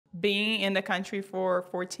being in the country for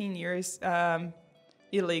 14 years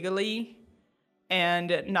illegally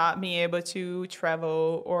and not being able to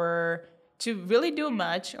travel or to really do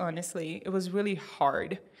much, honestly, it was really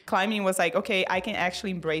hard. Climbing was like, okay, I can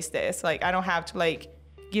actually embrace this. Like, I don't have to like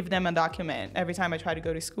give them a document every time I try to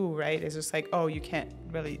go to school, right? It's just like, oh, you can't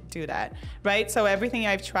really do that, right? So everything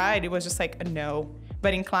I've tried, it was just like a no.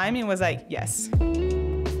 But in climbing, it was like, yes.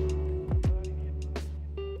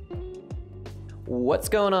 What's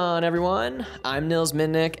going on, everyone? I'm Nils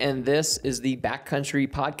and this is the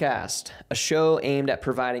Backcountry podcast, a show aimed at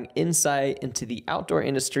providing insight into the outdoor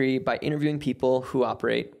industry by interviewing people who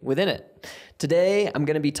operate within it. Today, I'm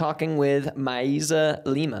going to be talking with Maiza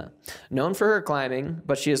Lima, known for her climbing,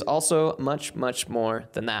 but she is also much, much more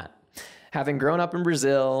than that. Having grown up in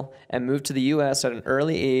Brazil and moved to the US at an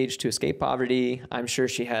early age to escape poverty, I'm sure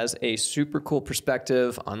she has a super cool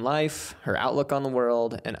perspective on life, her outlook on the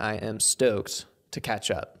world, and I am stoked to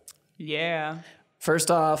catch up. Yeah.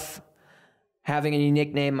 First off, having a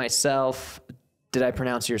unique name myself, did I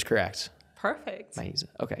pronounce yours correct? Perfect. Maiza.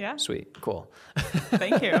 Okay. Yeah. Sweet. Cool.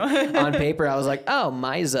 Thank you. On paper, I was like, oh,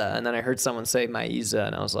 Maiza. And then I heard someone say Maiza,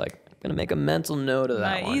 and I was like, I'm going to make a mental note of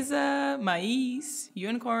that Maiza, maize,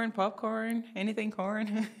 unicorn, popcorn, anything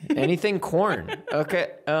corn. Anything corn.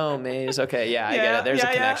 Okay. Oh, maize. Okay. Yeah, I get it. There's a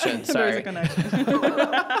connection. Yeah. Sorry. There's a connection.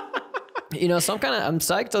 You know, so I'm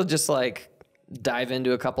psyched to just like dive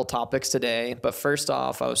into a couple topics today. But first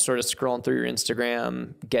off, I was sort of scrolling through your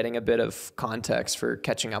Instagram, getting a bit of context for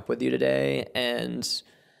catching up with you today. And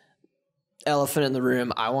elephant in the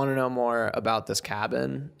room, I want to know more about this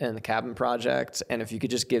cabin and the cabin project. And if you could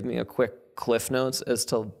just give me a quick cliff notes as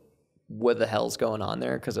to what the hell's going on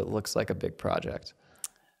there, because it looks like a big project.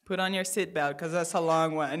 Put on your seatbelt because that's a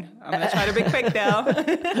long one. I'm going to try to be quick now.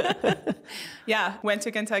 Yeah, went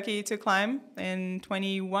to Kentucky to climb in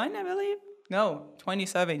 21, I believe. No,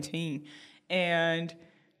 2017. And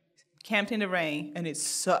camped in the rain, and it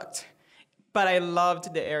sucked. But I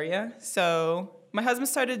loved the area. So my husband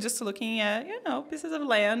started just looking at, pieces of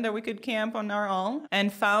land that we could camp on our own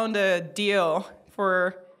and found a deal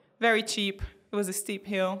for very cheap. It was a steep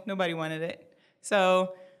hill. Nobody wanted it.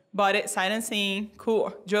 So bought it, sight unseen,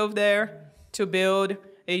 cool. Drove there to build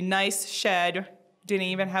a nice shed. Didn't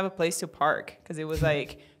even have a place to park because it was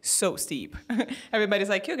like so steep. Everybody's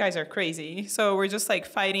like, you guys are crazy. So we're just like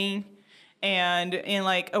fighting. And in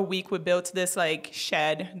like a week, we built this like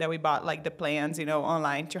shed that we bought like the plans,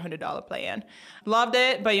 online, $200 plan. Loved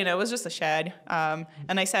it, but it was just a shed.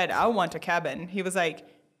 And I said, I want a cabin. He was like,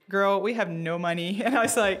 girl, we have no money. And I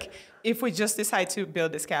was like, if we just decide to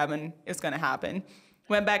build this cabin, it's gonna happen.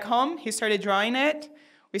 Went back home, he started drawing it.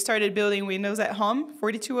 We started building windows at home,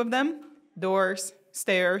 42 of them, doors,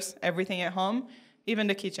 stairs, everything at home. Even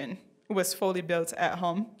the kitchen was fully built at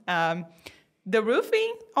home. The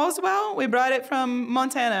roofing as well, we brought it from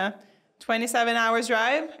Montana, 27 hours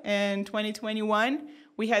drive in 2021.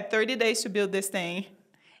 We had 30 days to build this thing.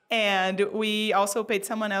 And we also paid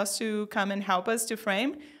someone else to come and help us to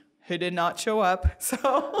frame. Who did not show up. So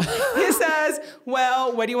he says,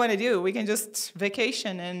 well, what do you want to do? We can just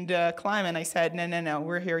vacation and climb. And I said, no,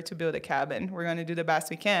 we're here to build a cabin. We're going to do the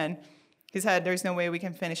best we can. He said, there's no way we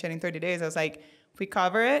can finish it in 30 days. I was like, if we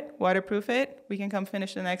cover it, waterproof it, we can come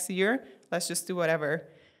finish the next year. Let's just do whatever.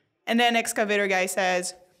 And then excavator guy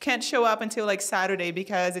says, can't show up until like Saturday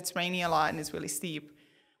because it's raining a lot and it's really steep.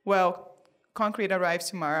 Well, concrete arrives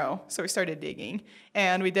tomorrow. So we started digging.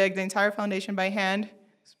 And we dug the entire foundation by hand.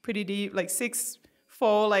 It's pretty deep, like 6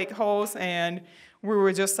 full like holes. And we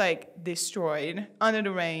were just like destroyed under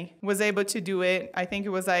the rain. Was able to do it. I think it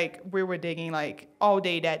was like we were digging like all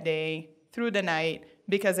day that day, through the night,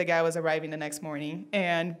 because the guy was arriving the next morning.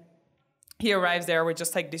 And he arrives there, we're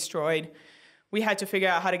just like destroyed. We had to figure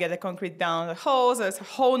out how to get the concrete down the holes. That's a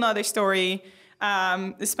whole nother story.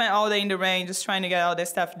 We spent all day in the rain just trying to get all this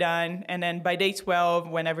stuff done. And then by day 12,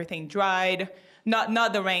 when everything dried,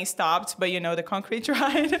 not the rain stopped, but the concrete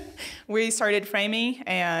dried, we started framing,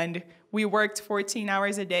 and we worked 14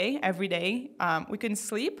 hours a day, every day. We couldn't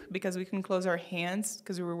sleep because we couldn't close our hands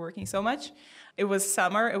because we were working so much. It was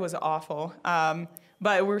summer. It was awful.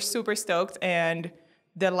 But we're super stoked. And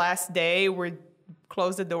the last day, we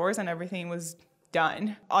closed the doors and everything was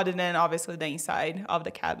done, other than obviously the inside of the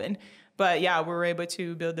cabin. But yeah, we were able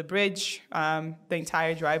to build the bridge, the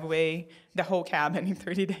entire driveway, the whole cabin in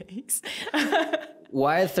 30 days.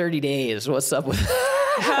 Why 30 days? What's up with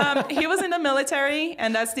that? He was in the military,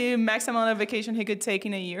 and that's the max amount of vacation he could take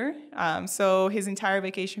in a year. So his entire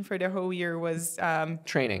vacation for the whole year was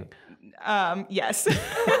training. Yes.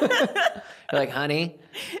 You're like, honey,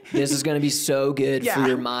 this is going to be so good for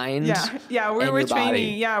your mind. Yeah. We and were your training. body.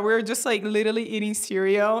 Yeah. We were just like literally eating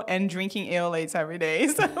cereal and drinking ale-lates every day.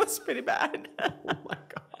 So it was pretty bad. Oh my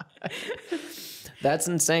God. That's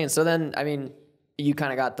insane. So then, I mean, you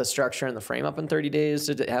kind of got the structure and the frame up in 30 days.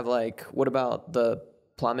 Did it have like, what about the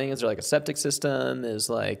plumbing? Is there like a septic system? Is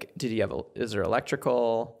there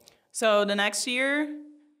electrical? So the next year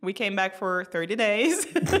we came back for 30 days.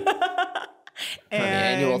 An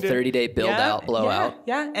annual 30-day build-out, blowout.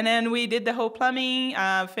 Yeah. And then we did the whole plumbing,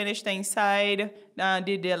 finished the inside,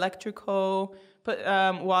 did the electrical, put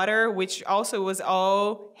water, which also was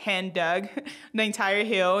all hand dug, the entire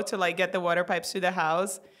hill to like get the water pipes to the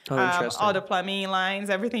house. Oh, interesting. All the plumbing lines,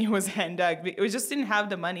 everything was hand dug. We just didn't have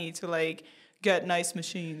the money to like get nice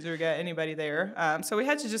machines or get anybody there. So we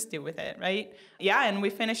had to just deal with it, right? Yeah, and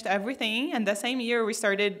we finished everything. And the same year we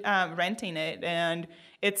started renting it. And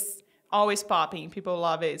it's always popping. People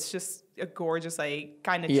love it. It's just a gorgeous, like,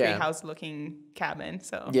 kind of treehouse looking cabin.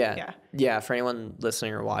 So, Yeah, for anyone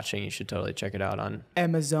listening or watching, you should totally check it out on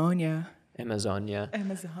Amazonia. I came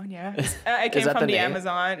from the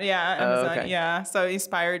Amazon. Yeah, Amazon. Oh, okay. Yeah, so it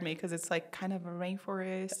inspired me because it's like kind of a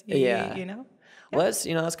rainforest. Yeah. You know? Well,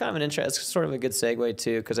 that's kind of an it's sort of a good segue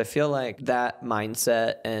too, because I feel like that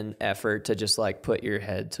mindset and effort to just like put your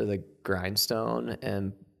head to the grindstone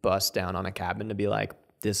and bust down on a cabin to be like,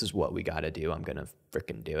 this is what we got to do. I'm going to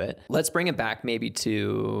freaking do it. Let's bring it back maybe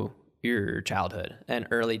to your childhood and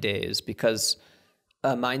early days, because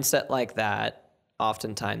a mindset like that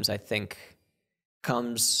oftentimes I think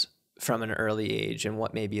comes from an early age and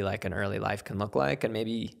what maybe like an early life can look like. And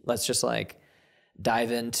maybe let's just like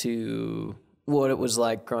dive into what it was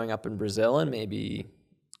like growing up in Brazil, and maybe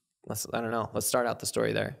let's start out the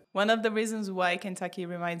story there. One of the reasons why Kentucky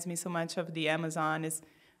reminds me so much of the Amazon is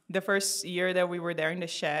the first year that we were there in the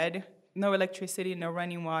shed, no electricity, no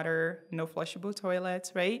running water, no flushable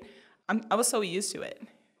toilets, right? I was so used to it.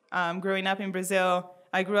 Growing up in Brazil,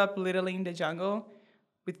 I grew up literally in the jungle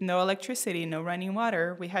with no electricity, no running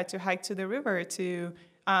water. We had to hike to the river to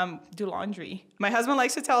do laundry. My husband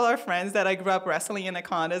likes to tell our friends that I grew up wrestling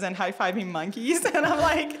anacondas and high-fiving monkeys. And I'm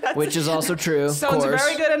like... Which is also true, sounds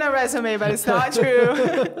very good in a resume, but it's not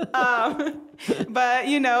true. But,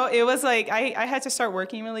 you know, it was like I had to start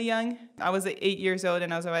working really young. I was 8 years old,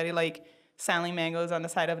 and I was already like selling mangoes on the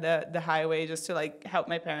side of the highway just to like help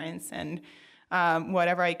my parents and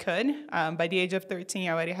whatever I could. By the age of 13,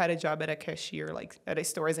 I already had a job at a cashier, like at a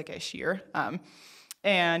store as a cashier.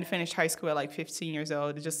 And finished high school at like 15 years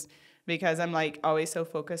old, just because I'm like always so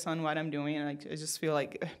focused on what I'm doing. And like, I just feel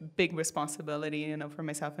like a big responsibility, you know, for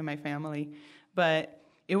myself and my family. But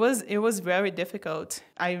it was very difficult.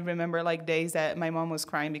 I remember like days that my mom was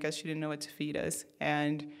crying because she didn't know what to feed us.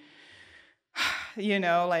 And, you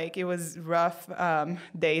know, like it was rough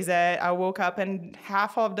days that I woke up and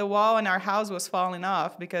half of the wall in our house was falling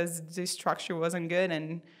off because the structure wasn't good.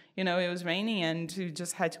 And you know, it was raining and we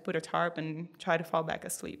just had to put a tarp and try to fall back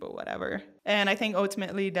asleep or whatever. And I think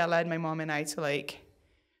ultimately that led my mom and I to like,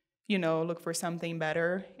 you know, look for something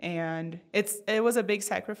better. And it was a big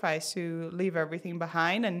sacrifice to leave everything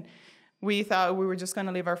behind. And we thought we were just going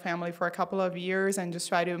to leave our family for a couple of years and just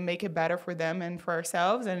try to make it better for them and for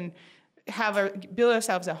ourselves and build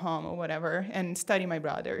ourselves a home or whatever and study my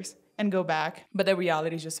brothers and go back. But the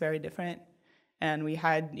reality is just very different. And we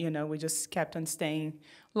had, you know, we just kept on staying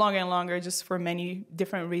longer and longer just for many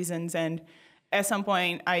different reasons. And at some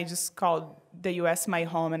point, I just called the U.S. my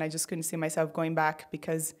home, and I just couldn't see myself going back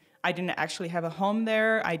because I didn't actually have a home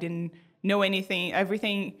there. I didn't know anything.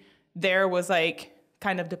 Everything there was like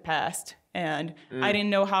kind of the past. And I didn't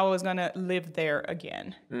know how I was going to live there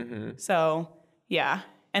again. Mm-hmm. So, yeah.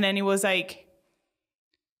 And then it was like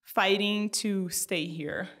fighting to stay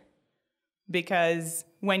here because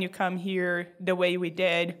when you come here the way we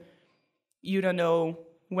did, you don't know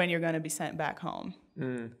when you're going to be sent back home.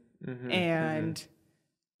 Mm-hmm, and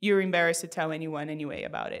you're embarrassed to tell anyone anyway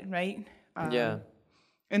about it, right? Yeah.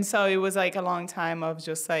 And so it was like a long time of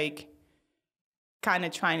just like kind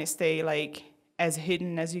of trying to stay like as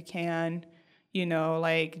hidden as you can, you know,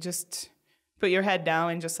 like just put your head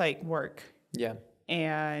down and just like work. Yeah.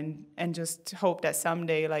 And just hope that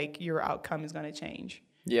someday like your outcome is going to change.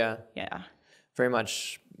 Yeah. Yeah. Very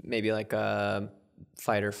much maybe like a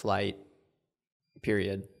fight or flight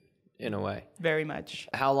period in a way. Very much.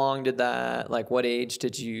 How long did that, like what age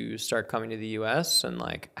did you start coming to the US, and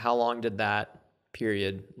like how long did that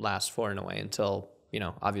period last for in a way until, you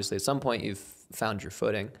know, obviously at some point you've found your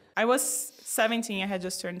footing? I was 17. I had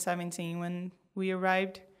just turned 17 when we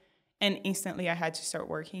arrived, and instantly I had to start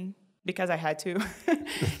working. because I had to.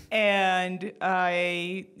 And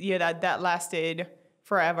that lasted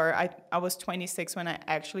forever. I was 26 when I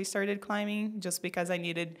actually started climbing, just because I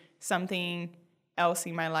needed something else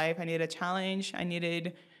in my life. I needed a challenge. I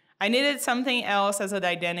needed something else as an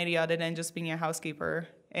identity other than just being a housekeeper.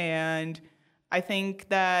 And I think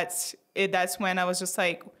that's when I was just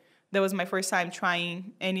like, that was my first time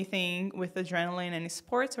trying anything with adrenaline, any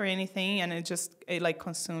sports or anything. And it like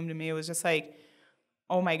consumed me. It was just like,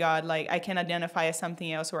 oh my God, like I can identify as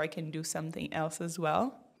something else, or I can do something else as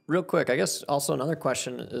well. Real quick, I guess also another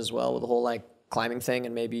question as well with the whole like climbing thing,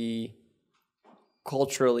 and maybe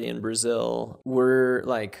culturally in Brazil,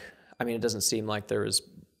 it doesn't seem like there was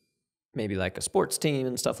maybe like a sports team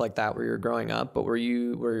and stuff like that where you're growing up, but were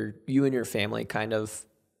you and your family kind of,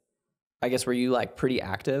 I guess, were you like pretty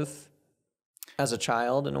active as a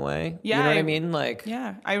child in a way? Yeah. You know what I mean? Like,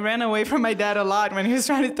 yeah, I ran away from my dad a lot when he was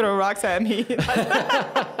trying to throw rocks at me.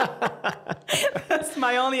 That's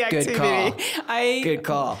my only activity. Good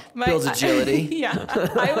call. Builds agility. Yeah.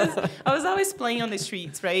 I was always playing on the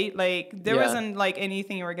streets, right? Like there wasn't like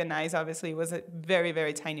anything organized. Obviously, it was a very,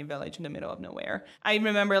 very tiny village in the middle of nowhere. I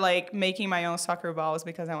remember like making my own soccer balls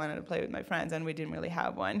because I wanted to play with my friends, and we didn't really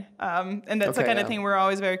have one. And that's the kind of thing we're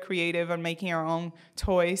always very creative on making our own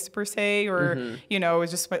toys per se, or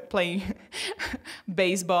was just playing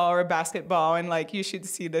baseball or basketball, and like you should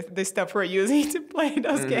see the stuff we're using to play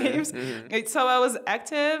those games. So I was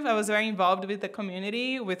active. I was very involved with the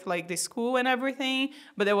community, with like the school and everything,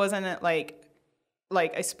 but it wasn't like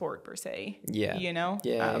a sport per se. Yeah.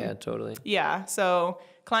 Yeah, totally. Yeah. So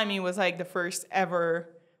climbing was like the first ever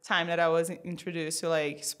time that I was introduced to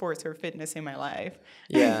like sports or fitness in my life.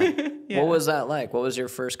 Yeah. What was that like? What was your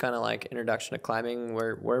first kind of like introduction to climbing?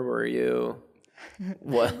 Where were you?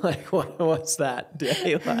 What's that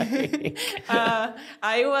day like?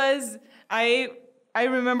 I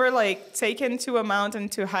remember like taken to a mountain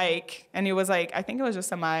to hike, and it was like, I think it was just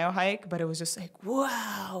a mile hike, but it was just like,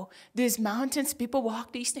 wow, these mountains, people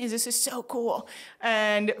walk these things, this is so cool.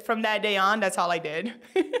 And from that day on, that's all I did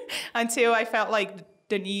until I felt like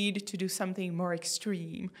the need to do something more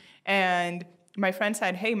extreme. And my friend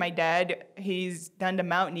said, hey, my dad, he's done the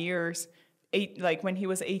Mountaineers when he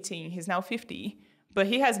was 18, he's now 50, but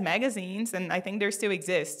he has magazines, and I think they still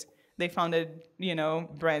exist. They founded,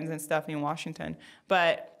 brands and stuff in Washington.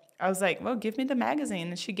 But I was like, well, give me the magazine.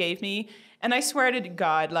 And she gave me, and I swear to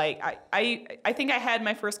God, like, I think I had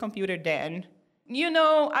my first computer then.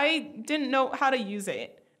 I didn't know how to use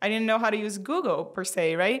it. I didn't know how to use Google per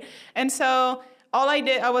se, right? And so all I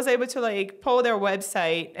did, I was able to like pull their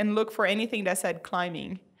website and look for anything that said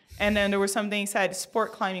climbing. And then there was something that said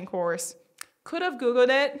sport climbing course. Could have Googled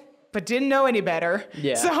it, but didn't know any better.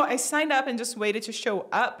 Yeah. So I signed up and just waited to show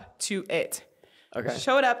up to it. Okay.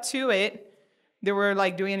 Showed up to it. They were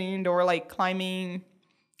like doing an indoor like climbing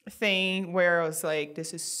thing where I was like,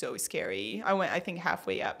 this is so scary. I went, I think,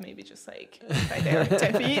 halfway up, maybe just like right there,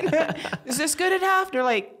 10 feet. Is this good enough? They're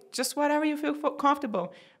like, just whatever you feel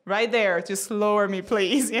comfortable. Right there, just lower me,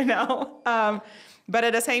 please, But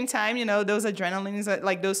at the same time, those adrenalines,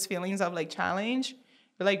 like those feelings of like challenge,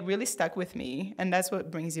 like really stuck with me. And that's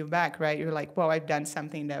what brings you back, right? You're like, well, I've done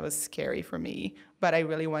something that was scary for me, but I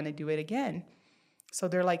really want to do it again. So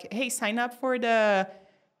they're like, hey, sign up for the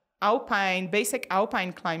basic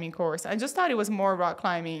alpine climbing course. I just thought it was more rock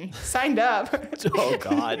climbing. Signed up. Oh,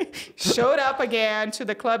 God. Showed up again to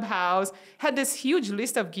the clubhouse, had this huge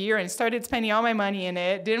list of gear and started spending all my money in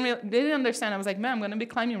it. Didn't understand. I was like, man, I'm going to be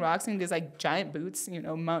climbing rocks in these like giant boots,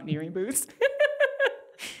 mountaineering boots.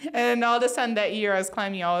 And all of a sudden that year, I was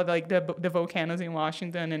climbing all of like the volcanoes in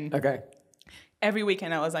Washington, and every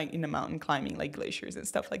weekend I was like in the mountain climbing like glaciers and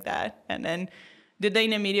stuff like that. And then did the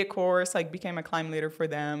intermediate course, like became a climb leader for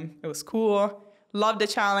them. It was cool. Loved the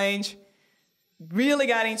challenge. Really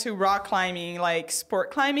got into rock climbing, like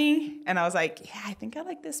sport climbing. And I was like, yeah, I think I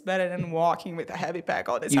like this better than walking with a heavy pack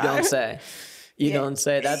all the time. You don't say. You don't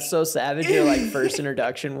say. That's so savage. Your like first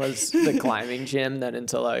introduction was the climbing gym, then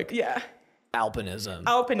into like alpinism.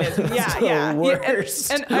 Yeah.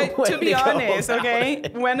 Worst and to be honest,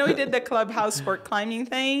 when we did the clubhouse sport climbing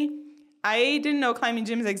thing, I didn't know climbing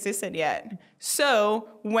gyms existed yet. So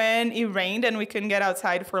when it rained and we couldn't get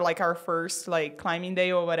outside for like our first like climbing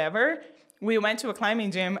day or whatever, we went to a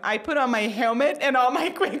climbing gym. I put on my helmet and all my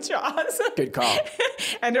quick draws. Good call.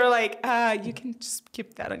 And they're like, you can just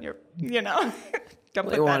keep that on your, Don't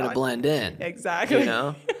they wanted to blend in. Exactly.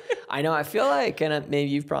 I know. I feel like, and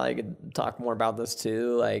maybe you probably could talk more about this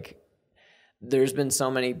too. Like, there's been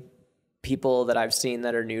so many people that I've seen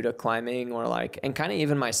that are new to climbing, or like, and kind of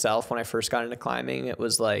even myself when I first got into climbing, it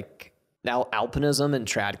was like now alpinism and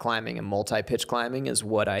trad climbing and multi-pitch climbing is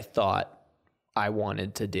what I thought I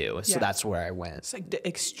wanted to do. So that's where I went. It's like the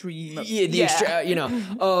extreme. Extra,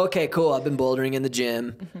 oh, okay, cool. I've been bouldering in the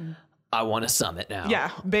gym. I want a summit now.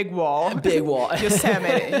 Yeah, big wall. Big wall.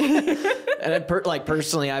 Yosemite. And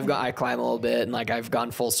personally, I climb a little bit, and like I've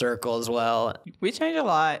gone full circle as well. We change a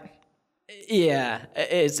lot. Yeah,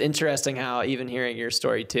 it's interesting how even hearing your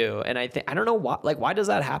story too. And I don't know why does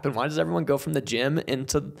that happen? Why does everyone go from the gym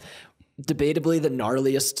into debatably the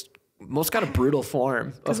gnarliest, most kind of brutal form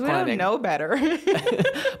of climbing? Because we don't know better.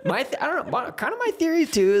 I don't know. Kind of my theory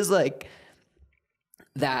too is like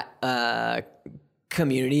that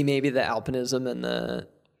community, maybe the alpinism and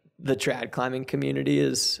the trad climbing community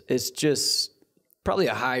is just probably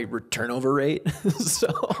a high turnover rate. So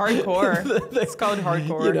hardcore. It's called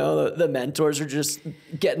hardcore. The mentors are just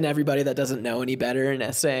getting everybody that doesn't know any better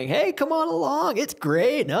and saying, "Hey, come on along. It's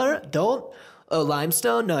great. No, don't." Oh,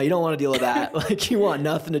 limestone? No, you don't want to deal with that. Like, you want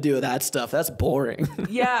nothing to do with that stuff. That's boring.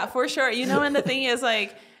 Yeah, for sure. And the thing is,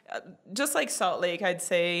 like, just like Salt Lake, I'd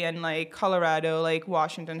say, and like Colorado, like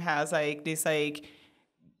Washington has like these like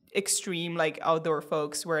extreme like outdoor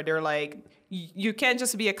folks where they're like, you can't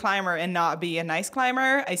just be a climber and not be a nice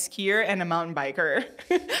climber, a skier, and a mountain biker.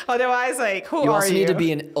 Otherwise, like, who are you? You also need to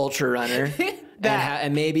be an ultra runner.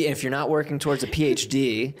 And maybe if you're not working towards a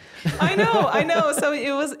PhD. I know. So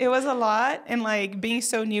it was a lot. And like being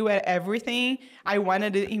so new at everything, I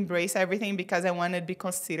wanted to embrace everything because I wanted to be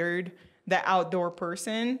considered the outdoor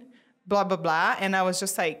person, blah, blah, blah. And I was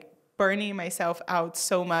just like burning myself out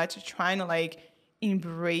so much, trying to like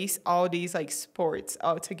embrace all these like sports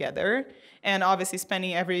all together. And obviously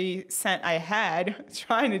spending every cent I had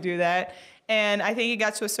trying to do that. And I think it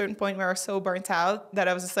got to a certain point where I was so burnt out that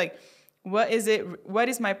I was just like, what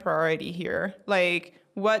is my priority here? Like,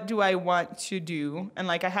 what do I want to do? And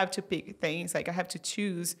like, I have to pick things, like I have to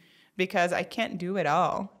choose because I can't do it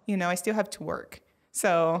all. I still have to work.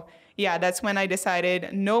 So yeah, that's when I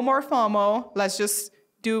decided no more FOMO. Let's just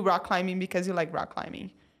do rock climbing because you like rock climbing.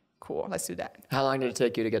 Cool. Let's do that. How long did it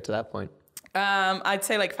take you to get to that point? I'd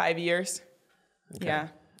say like 5 years. Okay. Yeah.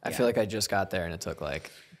 I feel like I just got there and it took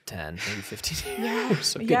like 10, maybe 15 years.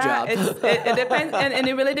 So good job. It depends. And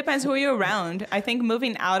it really depends who you're around. I think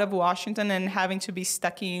moving out of Washington and having to be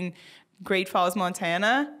stuck in Great Falls,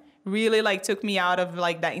 Montana really like took me out of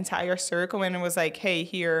like that entire circle. And it was like, hey,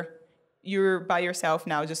 here, you're by yourself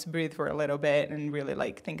now. Just breathe for a little bit and really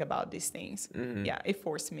like think about these things. Mm-hmm. Yeah, it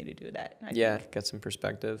forced me to do that. I think. Get some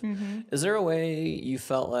perspective. Mm-hmm. Is there a way you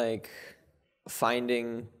felt like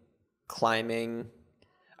finding climbing,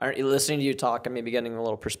 listening to you talk and maybe getting a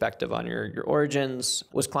little perspective on your origins,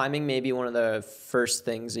 was climbing maybe one of the first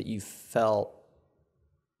things that you felt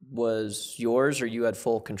was yours or you had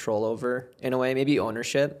full control over in a way, maybe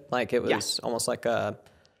ownership? Like it was almost like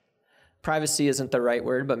privacy isn't the right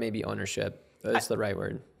word, but maybe ownership is the right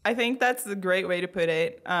word. I think that's a great way to put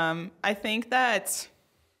it. I think that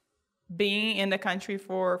being in the country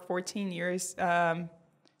for 14 years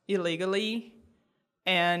illegally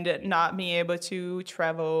and not being able to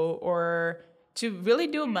travel or to really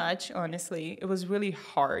do much, honestly, it was really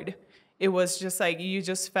hard. It was just like, you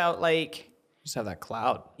just felt like... Just have that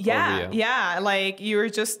cloud over you. Yeah. Like you were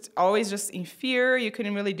just always just in fear. You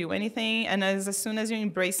couldn't really do anything. And as soon as you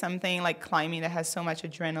embrace something like climbing that has so much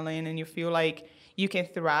adrenaline and you feel like you can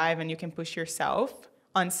thrive and you can push yourself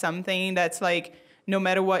on something that's like, no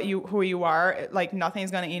matter who you are, like nothing's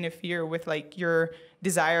going to interfere with like your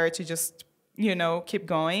desire to just, keep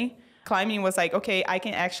going. Climbing was like, okay, I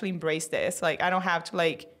can actually embrace this. Like, I don't have to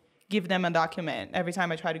like give them a document every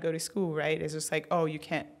time I try to go to school, right? It's just like, oh, you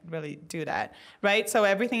can't really do that, right? So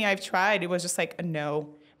everything I've tried, it was just like a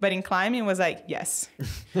no. But in climbing, it was like, yes.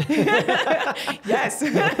 Yes.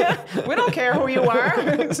 We don't care who you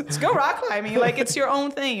are. Just go rock climbing. Like, it's your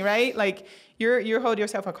own thing, right? Like, you hold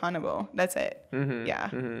yourself accountable. That's it. Mm-hmm. Yeah.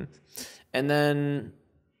 Mm-hmm. And then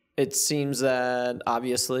it seems that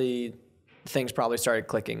obviously things probably started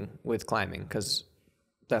clicking with climbing because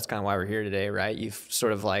that's kind of why we're here today, right? You've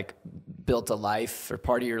sort of like built a life or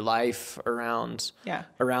part of your life around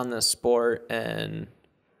this sport. And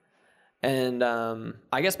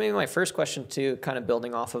I guess maybe my first question too, kind of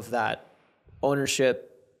building off of that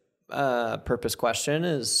ownership purpose question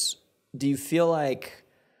is, do you feel like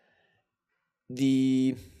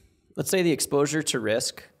let's say the exposure to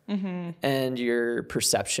risk and your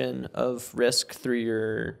perception of risk through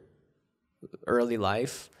your early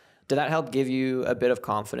life, did that help give you a bit of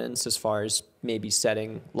confidence as far as maybe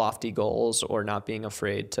setting lofty goals or not being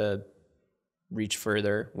afraid to reach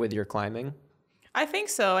further with your climbing? I think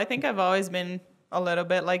so. I think I've always been a little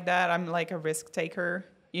bit like that. I'm like a risk taker.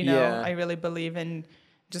 I really believe in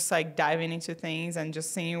just like diving into things and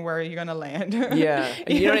just seeing where you're gonna land. Yeah,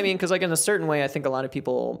 you know what I mean? Because like in a certain way, I think a lot of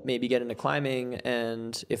people maybe get into climbing,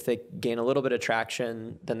 and if they gain a little bit of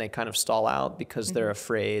traction, then they kind of stall out because they're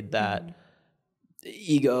afraid that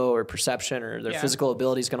ego or perception or their physical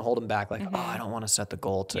ability is going to hold them back. Like, oh, I don't want to set the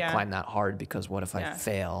goal to climb that hard because what if I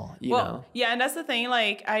fail? You know? Yeah, and that's the thing.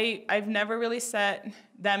 Like, I've never really set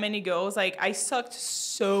that many goals. Like, I sucked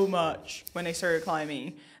so much when I started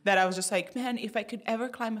climbing that I was just like, man, if I could ever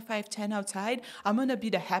climb a 510 outside, I'm gonna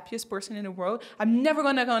be the happiest person in the world. I'm never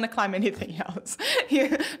gonna climb anything else.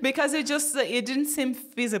 Because it didn't seem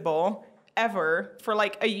feasible ever for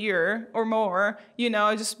like a year or more,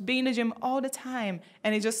 just being in the gym all the time,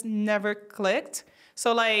 and it just never clicked.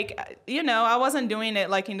 So like, I wasn't doing it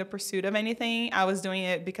like in the pursuit of anything. I was doing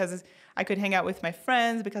it because I could hang out with my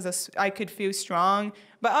friends, because I could feel strong.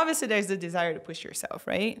 But obviously there's the desire to push yourself,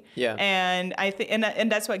 right? Yeah. And I think, and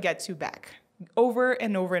that's what gets you back over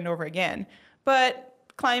and over and over again. But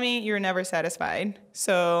climbing, you're never satisfied.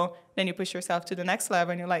 So then you push yourself to the next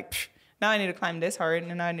level, and you're like, now I need to climb this hard,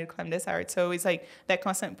 and now I need to climb this hard. So it's like that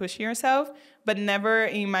constant pushing yourself. But never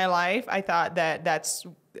in my life I thought that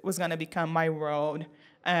was going to become my world,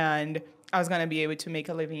 and I was going to be able to make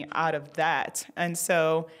a living out of that. And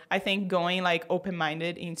so I think going like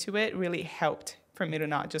open-minded into it really helped for me to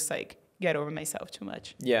not just like get over myself too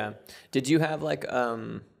much. Yeah. Did you have like,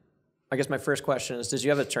 I guess my first question is, did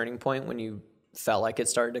you have a turning point when you felt like it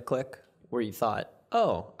started to click, where you thought,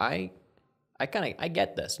 oh, I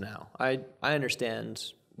get this now. I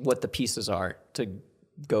understand what the pieces are to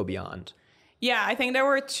go beyond. Yeah, I think there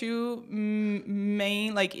were two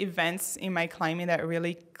main like events in my climbing that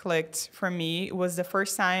really clicked for me. It was the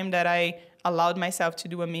first time that I allowed myself to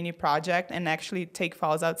do a mini project and actually take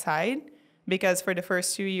falls outside, because for the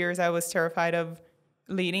first 2 years I was terrified of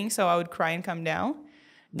leading, so I would cry and come down.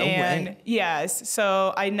 No way. Yes,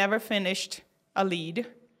 so I never finished a lead.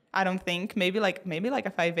 I don't think, maybe like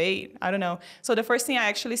a 5.8, I don't know. So the first thing I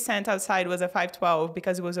actually sent outside was a 5.12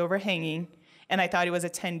 because it was overhanging, and I thought it was a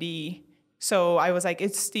 10D. So I was like,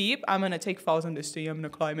 it's steep, I'm gonna take falls on this steep, I'm gonna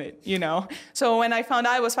climb it, So when I found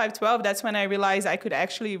out it was 5.12, that's when I realized I could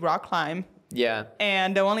actually rock climb. Yeah.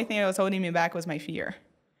 And the only thing that was holding me back was my fear.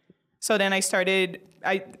 So then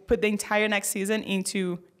I put the entire next season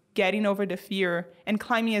into getting over the fear and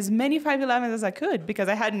climbing as many 5.11s as I could, because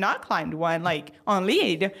I had not climbed one like on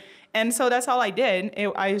lead. And so that's all I did.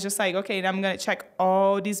 I was just like, okay, I'm going to check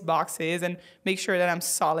all these boxes and make sure that I'm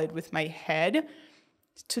solid with my head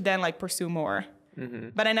to then like pursue more. Mm-hmm.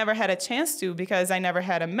 But I never had a chance to, because I never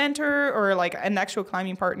had a mentor or like an actual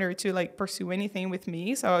climbing partner to like pursue anything with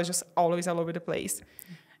me. So I was just always all over the place.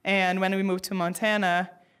 And when we moved to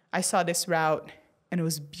Montana, I saw this route and it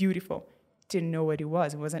was beautiful. Didn't know what it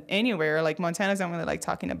was. It wasn't anywhere. Like Montana's not really like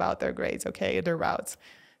talking about their grades, okay, their routes.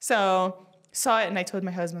 So saw it and I told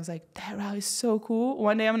my husband, I was like, that route is so cool.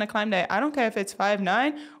 One day I'm gonna climb that. I don't care if it's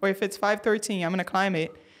 5.9 or if it's 5.13, I'm gonna climb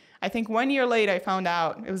it. I think 1 year later I found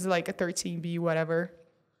out it was like a 13B, whatever.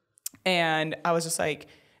 And I was just like,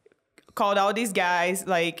 called all these guys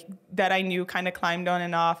like that I knew kind of climbed on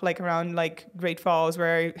and off, like around like Great Falls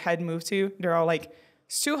where I had moved to. They're all like,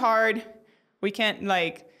 it's too hard. We can't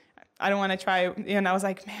like, I don't want to try. And I was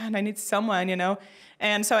like, man, I need someone,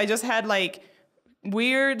 And so I just had like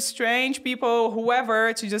weird, strange people,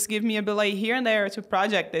 whoever, to just give me a belay here and there to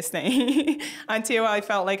project this thing until I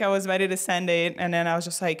felt like I was ready to send it. And then I was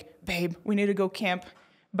just like, babe, we need to go camp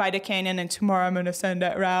by the canyon and tomorrow I'm going to send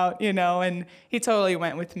that route, And he totally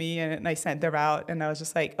went with me and I sent the route. And I was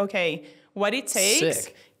just like, okay, what it takes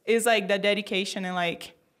is like the dedication and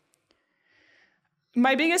like,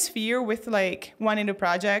 my biggest fear with like wanting to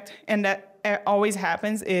project, and that always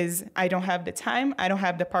happens, is I don't have the time. I don't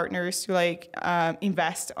have the partners to like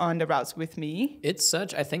invest on the routes with me.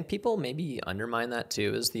 I think people maybe undermine that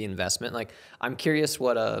too, is the investment. Like I'm curious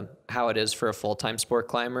how it is for a full-time sport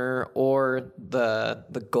climber, or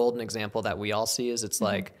the golden example that we all see is it's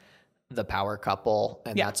like the power couple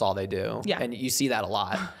and that's all they do. Yeah. And you see that a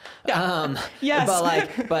lot. Yes.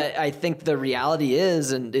 But I think the reality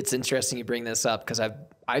is, and it's interesting you bring this up because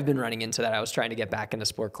I've been running into that. I was trying to get back into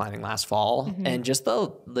sport climbing last fall, and just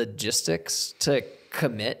the logistics to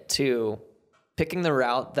commit to picking the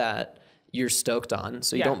route that you're stoked on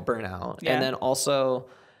so you don't burn out. Yeah. And then also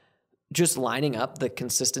just lining up the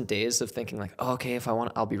consistent days of thinking like, oh, okay, if I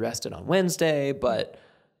want, I'll be rested on Wednesday, but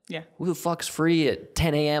yeah, who the fuck's free at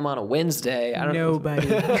 10 a.m. on a Wednesday? I don't know.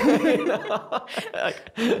 Nobody.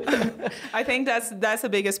 I think that's the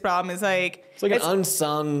biggest problem. Is like it's like an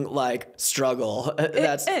unsung like struggle. It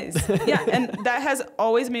is. Yeah, and that has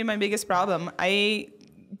always been my biggest problem. I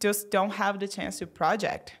just don't have the chance to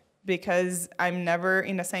project. because I'm never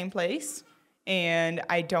in the same place, and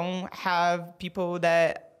I don't have people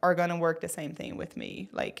that are going to work the same thing with me,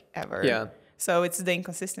 like, ever. Yeah. So it's the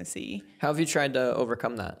inconsistency. How have you tried to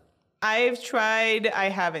overcome that? I've tried. I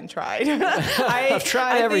haven't tried. I've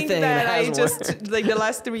tried everything. I think that like the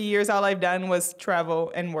last 3 years, all I've done was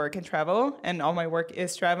travel and work and travel, and all my work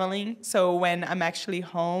is traveling. So when I'm actually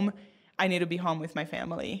home, I need to be home with my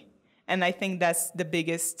family. And I think that's the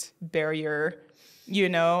biggest barrier, you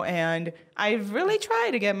know, and I've really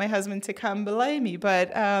tried to get my husband to come belay me,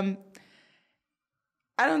 but I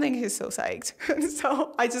don't think he's so psyched.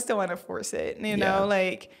 So I just don't want to force it, you know,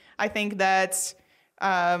 like I think that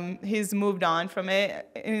he's moved on from it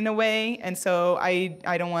in a way. And so I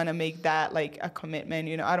don't want to make that like a commitment,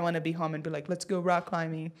 you know, I don't want to be home and be like, let's go rock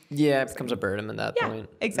climbing. Yeah, it becomes a burden at that point.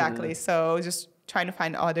 Exactly. So just trying to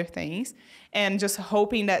find other things and just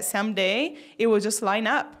hoping that someday it will just line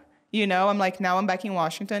up. You know, I'm like, now I'm back in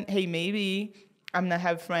Washington. Hey, maybe I'm going to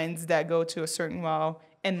have friends that go to a certain wall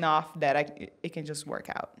enough that it can just work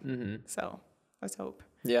out. So let's hope.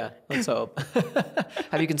 Yeah, let's hope.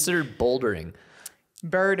 Have you considered bouldering?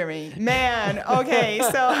 Bouldering. Man, okay.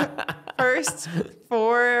 So first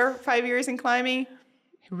 4 or 5 years in climbing,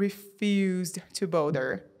 refused to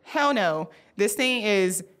boulder. Hell no. This thing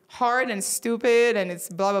is hard and stupid and it's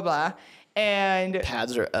blah, blah, blah. And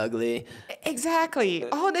pads are ugly. Exactly.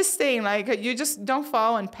 All this thing, like you just don't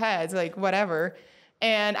fall on pads, like whatever.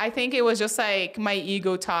 And I think it was just like my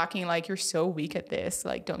ego talking, like, you're so weak at this,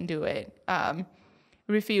 like, don't do it.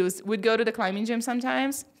 Refused. Would go to the climbing gym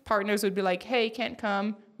sometimes. Partners would be like, hey, can't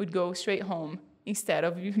come. Would go straight home instead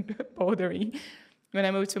of bouldering. When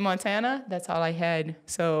I moved to Montana, that's all I had.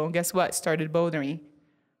 So guess what? Started bouldering.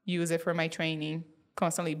 Use it for my training.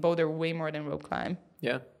 Constantly boulder way more than rope climb.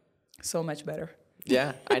 Yeah. So much better.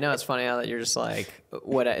 Yeah, I know. It's funny how that you're just like,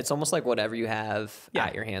 it's almost like whatever you have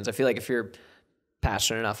at your hands. I feel like if you're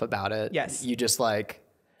passionate enough about it, you just like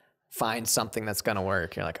find something that's going to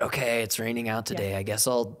work. You're like, okay, it's raining out today. I guess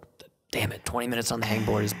damn it, 20 minutes on the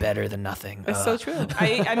hangboard is better than nothing. It's so true.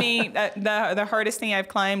 I mean, the hardest thing I've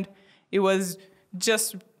climbed, it was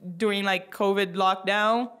just during like COVID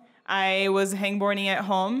lockdown. I was hangboarding at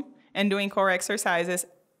home and doing core exercises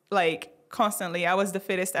like constantly. I was the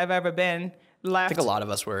fittest I've ever been. I think a lot of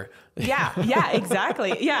us were. Yeah,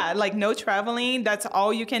 exactly. Yeah, like no traveling. That's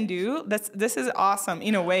all you can do. This is awesome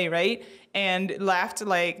in a way, right? And left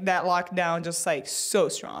like that lockdown just like so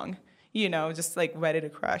strong, you know, just like ready to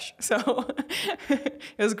crush. So it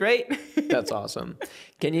was great. That's awesome.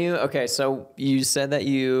 So you said that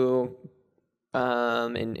you,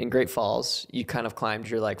 in Great Falls, you kind of climbed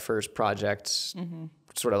your like first project,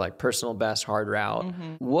 sort of like personal best hard route.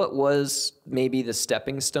 What was maybe the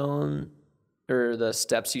stepping stone or the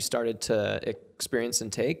steps you started to experience and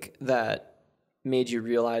take that made you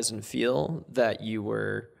realize and feel that you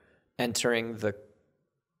were entering the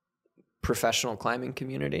professional climbing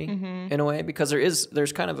community in a way? Because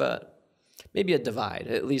there's kind of maybe a divide,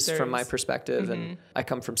 at least from my perspective. And I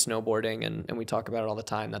come from snowboarding and we talk about it all the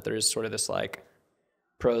time, that there is sort of this like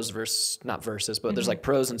pros versus, not versus, but there's like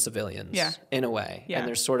pros and civilians in a way. And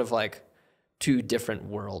there's sort of like two different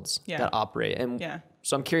worlds that operate. And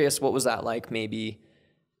so I'm curious, what was that like maybe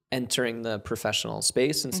entering the professional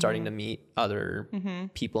space and starting to meet other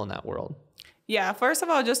people in that world? Yeah, first of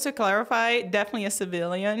all, just to clarify, definitely a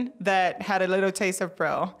civilian that had a little taste of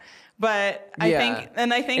pro. But I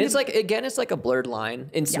think it's like, again, it's like a blurred line.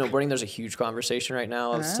 In snowboarding, there's a huge conversation right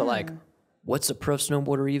now as to like, what's a pro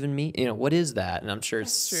snowboarder even mean? You know, what is that? And I'm sure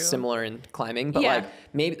it's similar in climbing, but like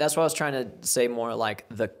maybe that's what I was trying to say, more like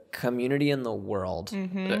the community in the world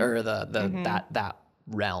or that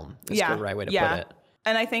realm is the right way to put it.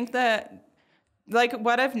 And I think that like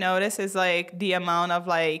what I've noticed is like the amount of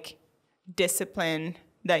like discipline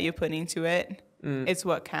that you put into it is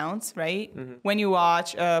what counts, right? When you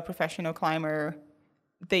watch a professional climber,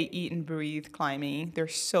 they eat and breathe climbing. They're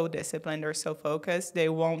so disciplined. They're so focused. They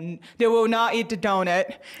will not eat the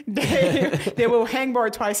donut. They will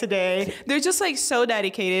hangboard twice a day. They're just like so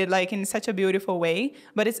dedicated, like in such a beautiful way.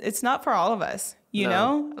 But it's not for all of us, you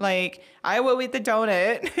know? Like I will eat the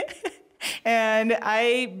donut, and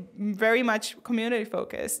I very much community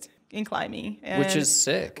focused in climbing. Which is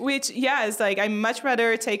sick. It's like I much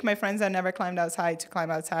rather take my friends that never climbed outside to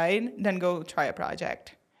climb outside than go try a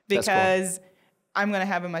project, because I'm going to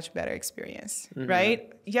have a much better experience,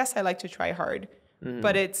 right? Yes, I like to try hard,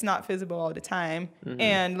 but it's not feasible all the time.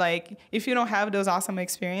 And like, if you don't have those awesome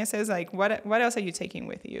experiences, like what else are you taking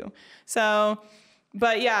with you? So,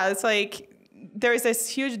 but yeah, it's like, there's this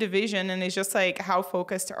huge division, and it's just like, how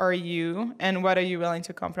focused are you and what are you willing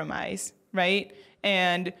to compromise, right?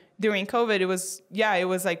 And during COVID, it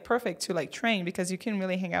was like perfect to like train because you couldn't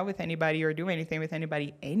really hang out with anybody or do anything with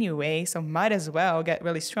anybody anyway. So might as well get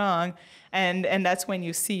really strong. And that's when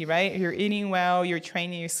you see, right? You're eating well, you're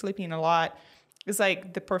training, you're sleeping a lot. It's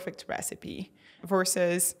like the perfect recipe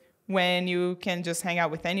versus when you can just hang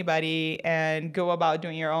out with anybody and go about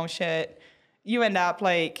doing your own shit. You end up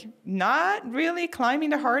like not really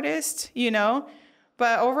climbing the hardest,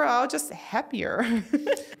 but overall just happier.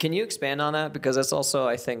 Can you expand on that? Because that's also,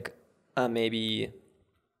 I think, maybe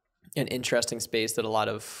an interesting space that a lot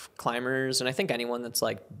of climbers, and I think anyone that's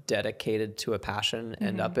like dedicated to a passion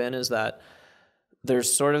end up in, is that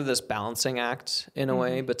there's sort of this balancing act in a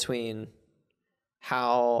way between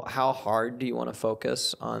how hard do you want to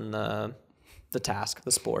focus on the task,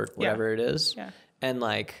 the sport, whatever it is. Yeah. And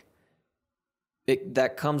like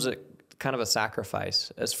that comes at kind of a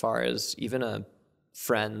sacrifice as far as even a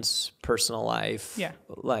friend's personal life,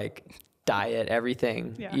 like diet,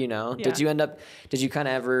 everything, Did you kind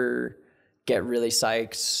of ever get really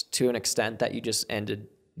psyched to an extent that you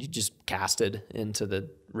just casted into the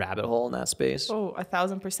rabbit hole in that space? Oh,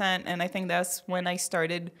 1,000%. And I think that's when I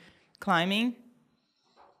started climbing.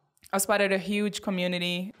 I was part of a huge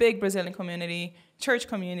community, big Brazilian community, church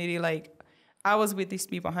community. Like I was with these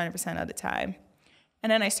people 100% of the time.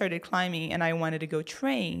 And then I started climbing and I wanted to go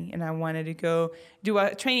train and I wanted to go do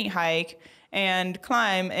a training hike and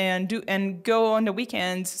climb and go on the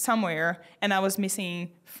weekends somewhere. And I was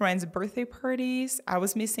missing friends' birthday parties. I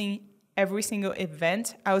was missing every single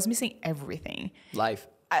event. I was missing everything. Life.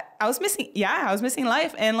 I was missing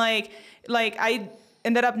life. And like I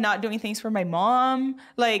ended up not doing things for my mom.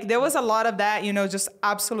 Like there was a lot of that, just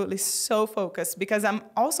absolutely so focused because I'm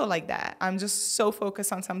also like that. I'm just so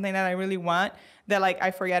focused on something that I really want that like I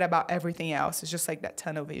forget about everything else. It's just like that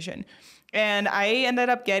tunnel vision. And I ended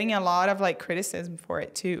up getting a lot of like criticism for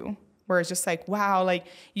it too, where it's just like, wow, like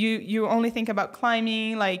you only think about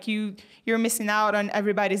climbing, like you're missing out on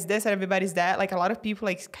everybody's this and everybody's that. Like a lot of people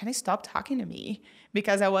like kind of stopped talking to me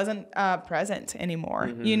because I wasn't present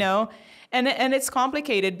anymore, And it's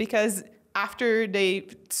complicated because after they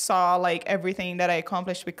saw like everything that I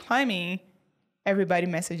accomplished with climbing, everybody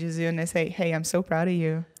messages you and they say, hey, I'm so proud of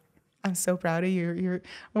you. I'm so proud of you.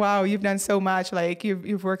 Wow, you've done so much. Like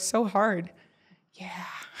you've worked so hard. Yeah.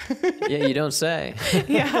 Yeah, you don't say.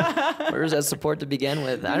 Yeah. Where's that support to begin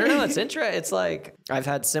with? I don't know. It's like I've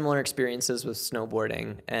had similar experiences with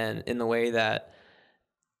snowboarding and in the way that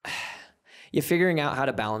you're figuring out how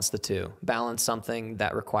to balance the two, balance something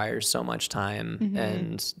that requires so much time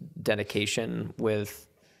and dedication with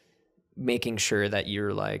making sure that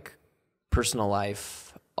your like personal life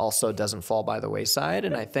also doesn't fall by the wayside.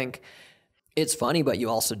 And I think it's funny, but you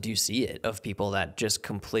also do see it of people that just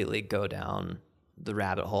completely go down the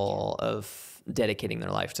rabbit hole of dedicating their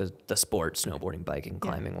life to the sport, snowboarding, biking,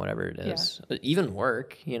 climbing, whatever it is, even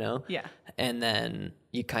work, Yeah. And then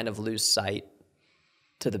you kind of lose sight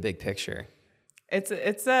to the big picture. It's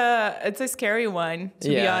a scary one, to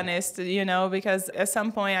be honest, because at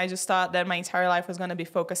some point I just thought that my entire life was going to be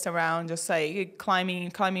focused around just like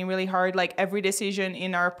climbing really hard. Like every decision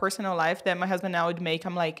in our personal life that my husband and I would make,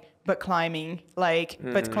 I'm like, but climbing,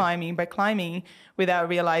 but climbing, without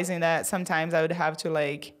realizing that sometimes I would have to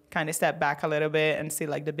like kind of step back a little bit and see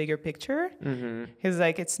like the bigger picture. He's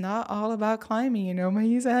like, it's not all about climbing,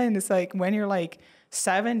 Maiza. And it's like when you're like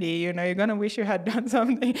 70, you're going to wish you had done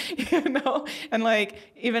something, And like,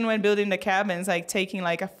 even when building the cabins, like taking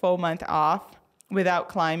like a full month off without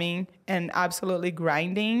climbing and absolutely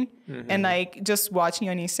grinding and like just watching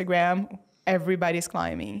on Instagram, everybody's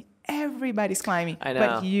climbing. I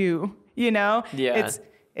know. But Yeah.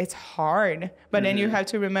 It's hard. But then you have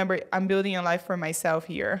to remember, I'm building a life for myself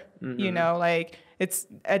here, like it's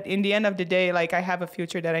in the end of the day, like I have a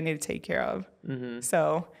future that I need to take care of.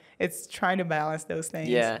 So it's trying to balance those things.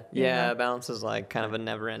 Yeah. Balance is like kind of a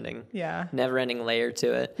never ending layer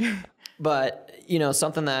to it. But,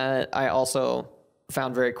 something that I also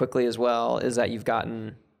found very quickly as well is that you've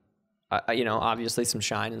gotten, obviously some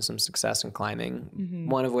shine and some success in climbing,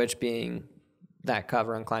 one of which being that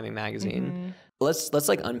cover on Climbing Magazine. Let's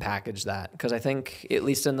like unpackage that, because I think at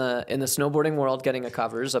least in the snowboarding world, getting a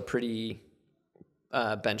cover is a pretty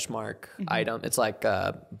benchmark item. It's like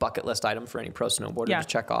a bucket list item for any pro snowboarder to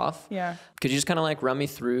check off. Yeah. Could you just kind of like run me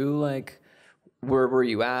through like where were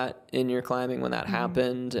you at in your climbing when that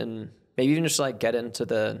happened, and maybe even just like get into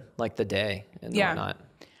the day and whatnot.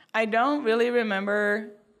 I don't really remember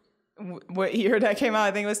what year that came out.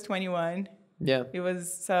 I think it was 21. Yeah. It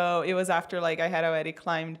was after like I had already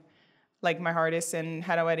climbed like my hardest and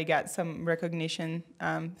had already got some recognition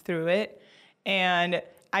through it. And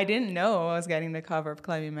I didn't know I was getting the cover of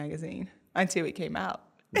Climbing Magazine until it came out.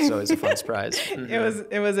 It's always a fun surprise.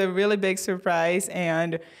 It was a really big surprise,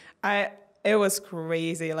 and it was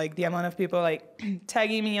crazy, like the amount of people like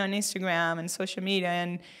tagging me on Instagram and social media,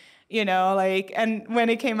 and like, and when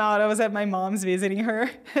it came out, I was at my mom's visiting her,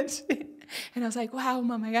 and I was like, wow,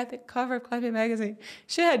 Mom, I got the cover of Climbing magazine.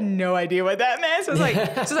 She had no idea what that meant. So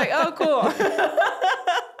she's like, oh, cool.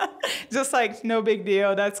 Just like, no big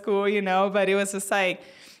deal. That's cool, but it was just like,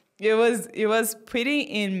 it was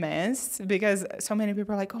pretty immense because so many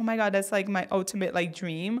people are like, oh my God, that's like my ultimate like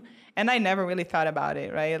dream. And I never really thought about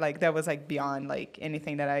it, right? Like that was like beyond like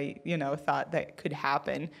anything that I, thought that could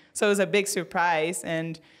happen. So it was a big surprise.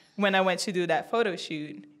 And when I went to do that photo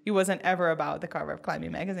shoot, it wasn't ever about the cover of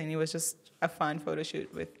Climbing magazine. It was just a fun photo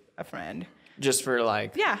shoot with a friend. Just for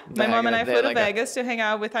like... Yeah. My mom and I flew to Vegas to hang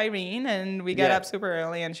out with Irene, and we got up super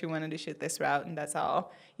early, and she wanted to shoot this route, and that's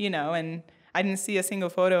all, and I didn't see a single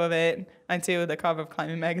photo of it until the cover of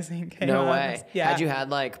Climbing magazine came out. No way. Yeah. Had you had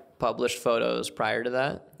like published photos prior to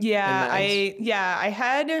that? Yeah, I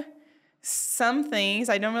had some things.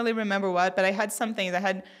 I don't really remember what, but I had some things.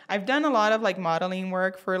 I've done a lot of like modeling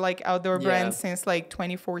work for like outdoor brands since like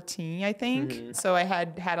 2014, I think. Mm-hmm. So I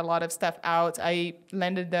had a lot of stuff out. I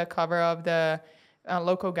landed the cover of the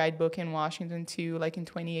local guidebook in Washington too, like in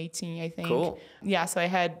 2018, I think. Cool. Yeah, so I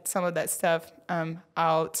had some of that stuff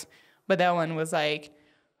out, but that one was like,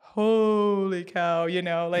 holy cow,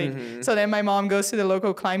 So then my mom goes to the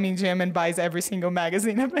local climbing gym and buys every single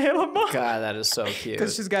magazine available. God, that is so cute.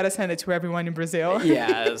 Because she's got to send it to everyone in Brazil.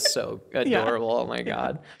 Yeah, it's so adorable. Oh my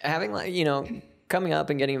God. Having like, coming up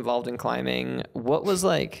and getting involved in climbing, what was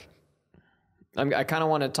like, I kind of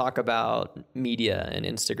want to talk about media and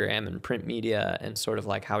Instagram and print media and sort of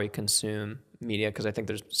like how we consume media, because I think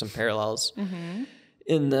there's some parallels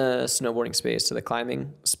in the snowboarding space to the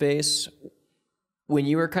climbing space. When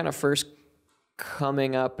you were kind of first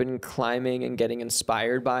coming up and climbing and getting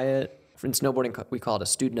inspired by it, in snowboarding, we call it a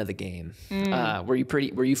student of the game. Were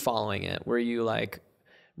you following it? Were you like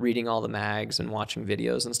reading all the mags and watching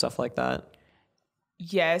videos and stuff like that?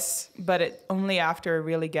 Yes, but only after I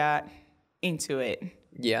really got into it.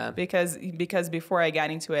 Yeah. Because before I got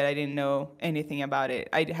into it, I didn't know anything about it.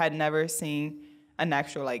 I had never seen an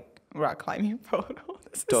actual like rock climbing photo.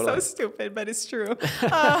 This is so stupid, but it's true.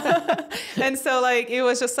 And so like, it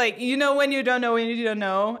was just like, when you don't know,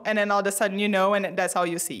 and then all of a sudden, and that's all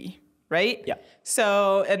you see, right? Yeah.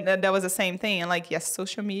 So, and that was the same thing. And like, yes,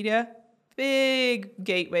 social media, big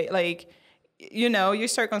gateway. Like, you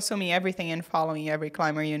start consuming everything and following every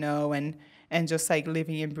climber, and just like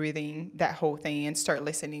living and breathing that whole thing, and start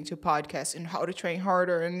listening to podcasts and how to train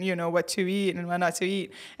harder and, what to eat and what not to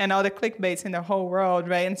eat and all the clickbaits in the whole world,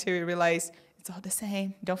 right? Until you realize it's all the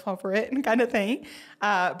same, don't fall for it kind of thing.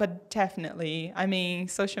 But definitely, I mean,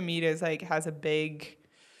 social media is like, has a big...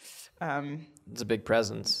 it's a big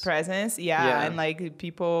presence. Yeah. And like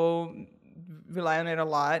people rely on it a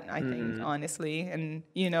lot, I think, honestly. And,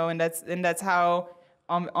 and that's how...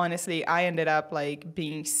 honestly, I ended up like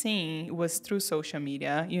being seen was through social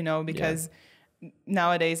media, because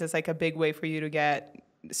nowadays it's like a big way for you to get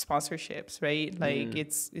sponsorships, right? Like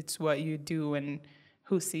it's what you do and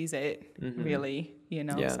who sees it, really,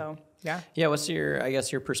 so yeah. Yeah, what's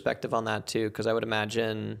your perspective on that too? Because I would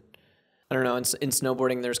imagine, I don't know, in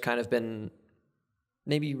snowboarding there's kind of been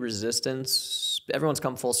maybe resistance. Everyone's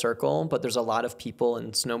come full circle, but there's a lot of people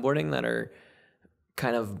in snowboarding that are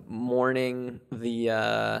kind of mourning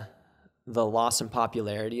the loss in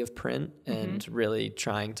popularity of print and really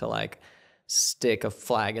trying to like stick a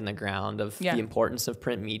flag in the ground of the importance of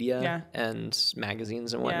print media and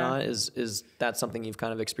magazines and whatnot. Is that something you've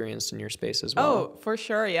kind of experienced in your space as well? Oh, for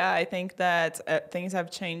sure. Yeah. I think that things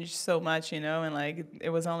have changed so much, and like it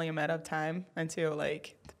was only a matter of time until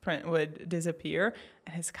like the print would disappear.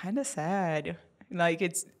 And it's kind of sad. Like,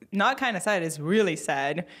 it's not kind of sad, it's really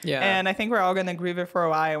sad. Yeah. And I think we're all going to grieve it for a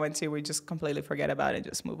while until we just completely forget about it and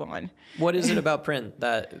just move on. What is it about print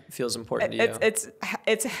that feels important to you?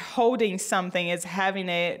 It's holding something, it's having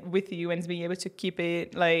it with you and being able to keep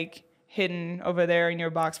it, like, hidden over there in your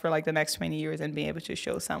box for, like, the next 20 years and being able to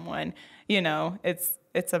show someone,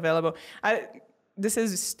 it's available. This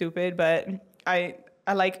is stupid, but I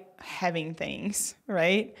like having things,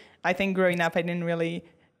 right? I think growing up, I didn't really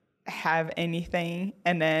have anything,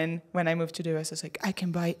 and then when I moved to the US, I was like, I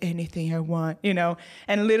can buy anything I want,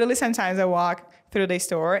 and literally sometimes I walk through the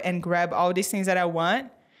store and grab all these things that I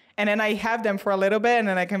want, and then I have them for a little bit, and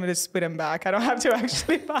then I can just put them back. I don't have to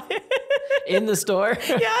actually buy it. In the store?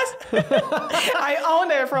 Yes. I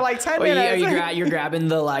owned it for like 10 minutes. You're grabbing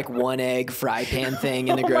the like 1 egg fry pan thing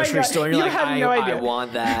in the Oh my grocery God. store. And you're You like, have no idea. I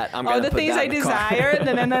want that. I'm All going to the put things that I in the car. desired,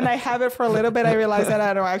 and then I have it for a little bit. I realized that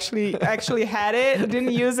I don't actually had it.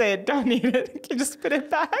 Didn't use it. Don't need it. Can you just put it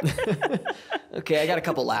back? Okay, I got a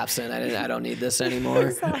couple laps in. I don't need this anymore.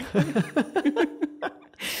 Exactly.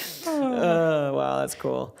 Wow, that's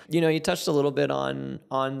cool. You touched a little bit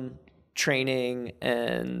on training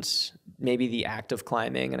and maybe the act of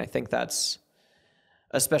climbing, and I think that's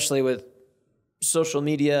especially with social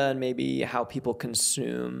media and maybe how people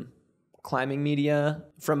consume climbing media.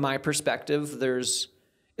 From my perspective, there's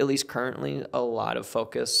at least currently a lot of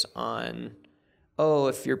focus on,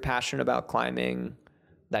 if you're passionate about climbing,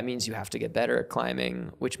 that means you have to get better at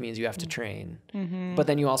climbing, which means you have to train. Mm-hmm. But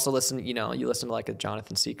then you also listen to like a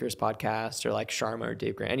Jonathan Seeker's podcast or like Sharma or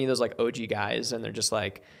Dave Grant, any of those like OG guys, and they're just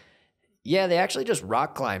like, yeah, they actually just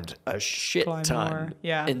rock climbed a shit ton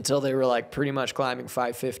until they were like pretty much climbing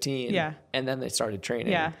 515. Yeah. And then they started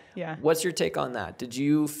training. Yeah. Yeah. What's your take on that? Did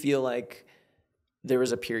you feel like there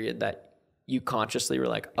was a period that you consciously were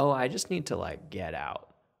like, I just need to like get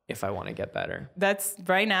out if I want to get better? That's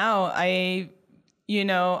right now. I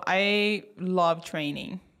love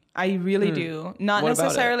training. I really do. Not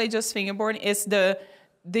necessarily just fingerboarding. It's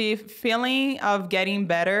the feeling of getting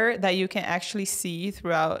better that you can actually see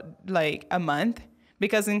throughout like a month.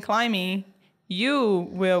 Because in climbing, you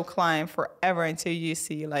will climb forever until you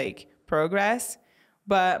see like progress.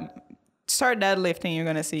 But start deadlifting, you're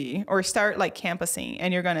going to see. Or start like campusing,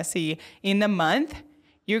 and you're going to see in a month,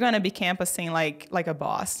 you're going to be campusing like a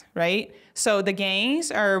boss, right? So the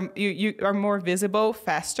gains are you are more visible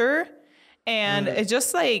faster. And it's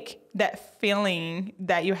just like that feeling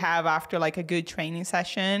that you have after like a good training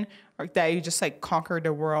session, or that you just like conquer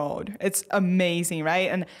the world. It's amazing, right?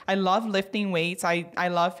 And I love lifting weights. I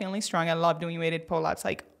love feeling strong. I love doing weighted pull-ups,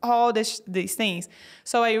 like all these things.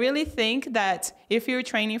 So I really think that if you're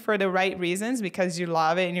training for the right reasons, because you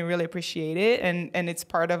love it and you really appreciate it, and it's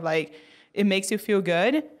part of like, it makes you feel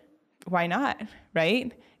good, why not,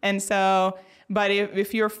 right? And so, but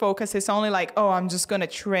if your focus is only like, I'm just going to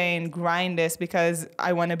train, grind this because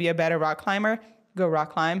I want to be a better rock climber, go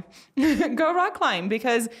rock climb. Go rock climb.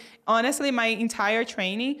 Because honestly, my entire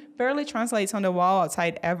training barely translates on the wall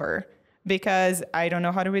outside ever, because I don't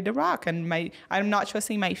know how to read the rock, and I'm not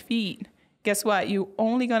trusting my feet. Guess what? You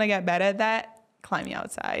only going to get better at that climbing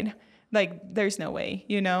outside. Like, there's no way,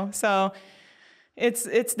 So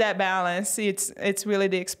it's that balance. It's really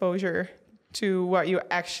the exposure to what you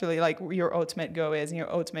actually like, your ultimate goal is, and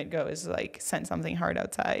your ultimate goal is like send something hard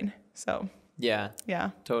outside. So yeah,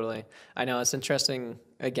 totally. I know it's interesting.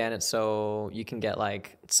 Again, it's so you can get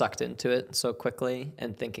like sucked into it so quickly,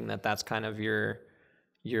 and thinking that that's kind of your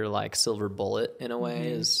like silver bullet in a way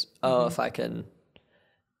is, if I can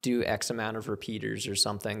do X amount of repeaters or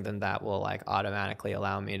something, then that will like automatically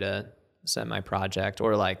allow me to send my project,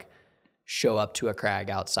 or like show up to a crag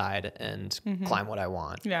outside and climb what I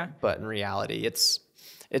want. Yeah. But in reality,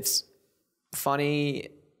 it's funny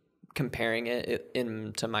comparing it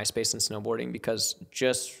into my space in snowboarding, because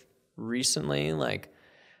just recently, like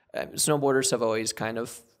snowboarders have always kind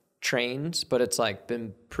of trained, but it's like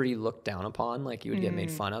been pretty looked down upon. Like you would get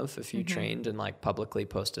made fun of if you trained and like publicly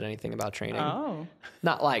posted anything about training. Oh.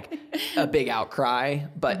 Not like a big outcry,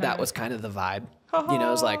 but that was kind of the vibe.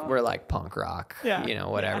 It's like, we're like punk rock,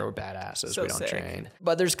 whatever, we're badasses, so we don't train.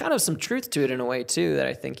 But there's kind of some truth to it in a way too, that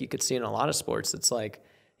I think you could see in a lot of sports. It's like,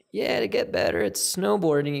 to get better at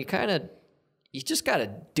snowboarding, you just got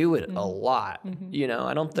to do it a lot.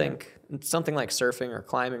 I don't think it's something like surfing or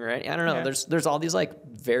climbing or I don't know. Yeah. There's all these like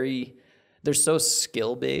they're so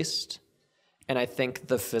skill based. And I think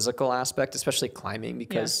the physical aspect, especially climbing,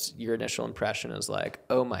 because your initial impression is like,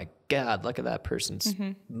 oh my God, look at that person's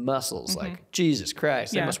muscles. Like, Jesus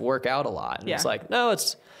Christ, they must work out a lot. And it's like, no,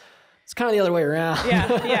 it's kind of the other way around.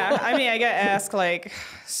 Yeah. I mean, I get asked like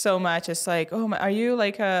so much. It's like, are you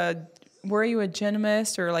like were you a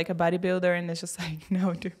gymnast or like a bodybuilder? And it's just like,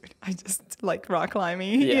 no, dude, I just like rock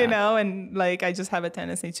climbing, and like I just have a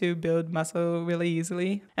tendency to build muscle really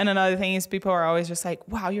easily. And another thing is, people are always just like,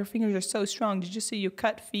 wow, your fingers are so strong. Did you see you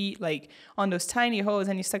cut feet like on those tiny holes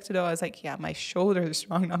and you stuck to those? I was like, yeah, my shoulders are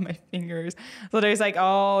strong, not my fingers. So there's like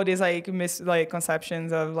all these like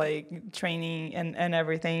conceptions of like training and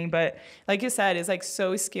everything. But like you said, it's like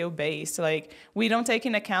so skill based. Like we don't take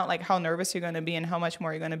into account like how nervous you're going to be and how much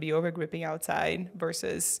more you're going to be over gripping outside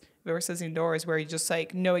versus indoors, where you just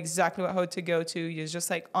like know exactly what hole to go to. You're just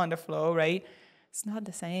like on the flow, right? It's not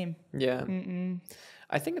the same. Yeah.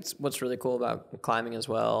 I think what's really cool about climbing as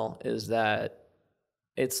well is that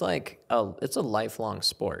it's like it's a lifelong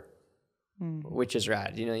sport. which is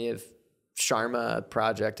rad. You know, you have Sharma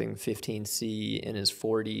projecting 15C in his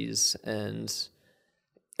 40s, and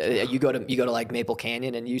you go to like Maple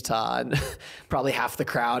Canyon in Utah, and probably half the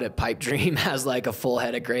crowd at Pipe Dream has like a full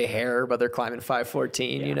head of gray hair, but they're climbing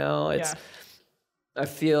 514. You know, I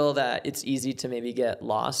feel that it's easy to maybe get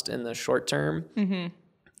lost in the short term and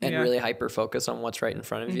really hyper focus on what's right in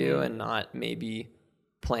front of you, and not maybe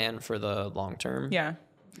plan for the long term. Yeah.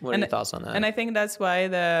 What are your thoughts on that? And I think that's why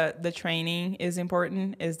the training is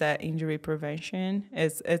important, is that injury prevention.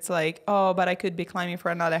 It's like, oh, but I could be climbing for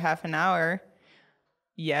another half an hour.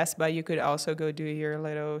 Yes, but you could also go do your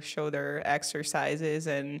little shoulder exercises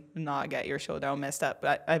and not get your shoulder all messed up.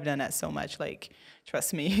 But I've done that so much, like,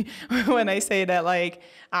 trust me, when I say that, like,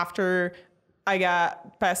 after I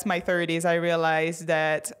got past my 30s, I realized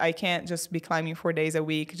that I can't just be climbing 4 days a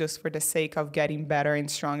week just for the sake of getting better and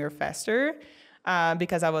stronger faster.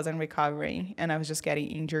 Because I wasn't recovering and I was just getting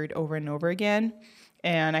injured over and over again.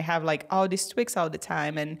 And I have like all these tweaks all the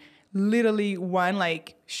time, and literally one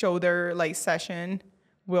like shoulder like session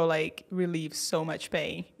will like relieve so much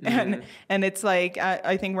pain. And it's like,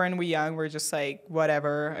 I think when we're young, we're just like,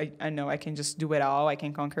 whatever, I know I can just do it all. I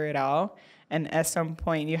can conquer it all. And at some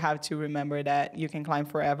point you have to remember that you can climb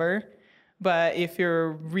forever. But if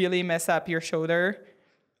you really mess up your shoulder,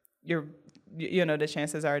 you know, the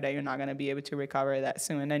chances are that you're not going to be able to recover that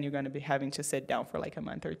soon, and then you're going to be having to sit down for like a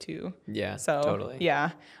month or two. Yeah, so totally. Yeah,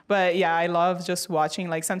 but yeah, I love just watching.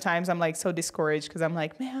 Like sometimes I'm like so discouraged because I'm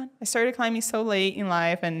like, man, I started climbing so late in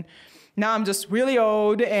life, and now I'm just really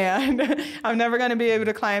old, and I'm never going to be able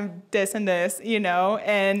to climb this and this, you know.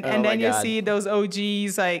 And then you see those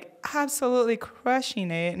OGs like absolutely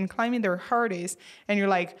crushing it and climbing their hardest, and you're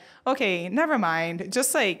like, okay, never mind.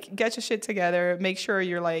 Just like get your shit together. Make sure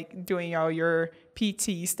you're like doing all your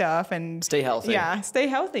PT stuff and stay healthy. Yeah, stay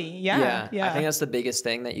healthy. Yeah. I think that's the biggest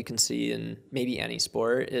thing that you can see in maybe any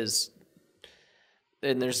sport is,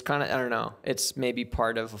 and there's kind of, I don't know, it's maybe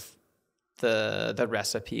part of the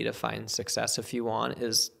recipe to find success, if you want,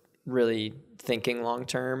 is really thinking long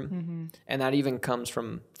term. And that even comes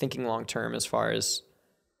from thinking long term as far as,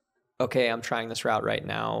 okay, I'm trying this route right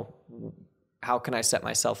now. How can I set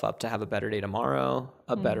myself up to have a better day tomorrow,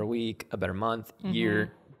 a better week, a better month,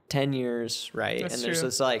 year, 10 years, right? That's there's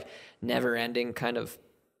this like never ending kind of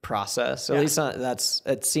process. So at least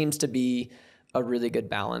it seems to be a really good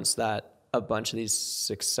balance that a bunch of these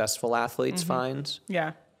successful athletes find.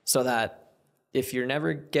 Yeah. So that if you're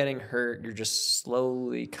never getting hurt, you're just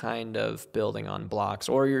slowly kind of building on blocks,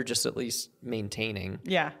 or you're just at least maintaining.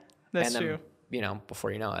 Yeah, that's true. You know,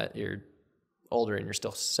 before you know it, you're older and you're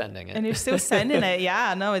still sending it. And you're still sending it.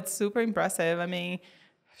 Yeah, no, it's super impressive. I mean,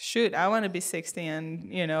 shoot, I want to be 60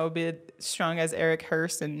 and, you know, be strong as Eric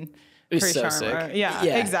Hurst and Chris so Sharma. sick. Yeah,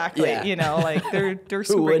 exactly. Yeah. You know, like they're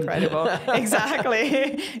super incredible.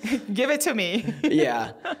 Exactly. Give it to me.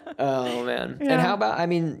 Yeah. Oh man. Yeah. And how about, I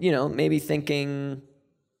mean, you know, maybe thinking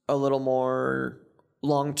a little more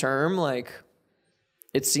long term, like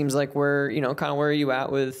it seems like we're, you know, kind of where are you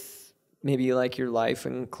at with maybe like your life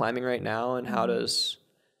and climbing right now, and how does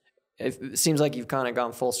it seems like you've kind of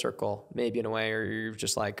gone full circle maybe in a way, or you've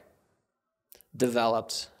just like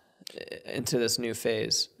developed into this new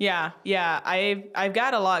phase? Yeah. I've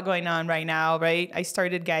got a lot going on right now, right? I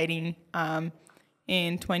started guiding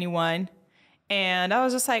in 21, and I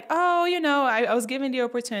was just like, oh, you know, I was given the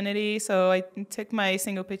opportunity, so I took my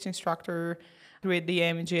single pitch instructor with the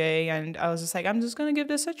MGA, and I was just like, I'm just gonna give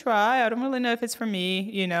this a try. I don't really know if it's for me,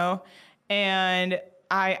 you know, and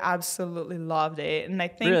I absolutely loved it. And I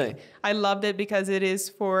think I loved it because it is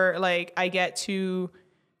for, like, I get to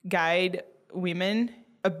guide women,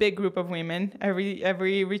 a big group of women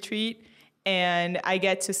every retreat, and I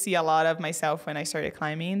get to see a lot of myself when I started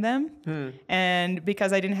climbing them. And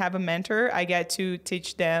because I didn't have a mentor, I get to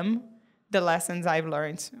teach them the lessons I've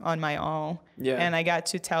learned on my own. And I got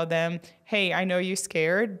to tell them, hey, I know you're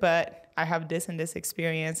scared, but I have this and this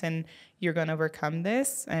experience, and you're going to overcome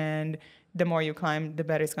this, and the more you climb, the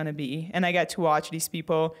better it's going to be. And I got to watch these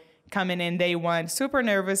people coming in day one, super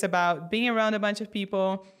nervous about being around a bunch of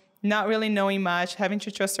people, not really knowing much, having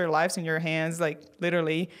to trust their lives in your hands, like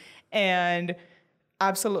literally, and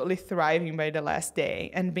absolutely thriving by the last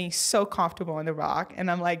day and being so comfortable on the rock. And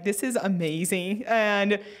I'm like, this is amazing.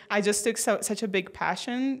 And I just took such a big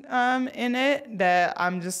passion in it that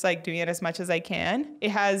I'm just like doing it as much as I can.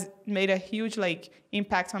 It has made a huge like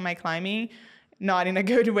impact on my climbing, not in a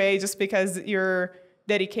good way, just because you're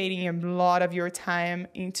dedicating a lot of your time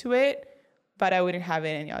into it, but I wouldn't have it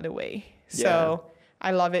any other way. So I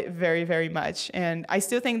love it very, very much. And I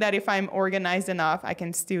still think that if I'm organized enough, I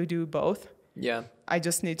can still do both Yeah. I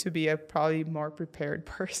just need to be a probably more prepared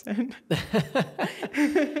person.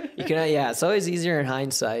 You can, it's always easier in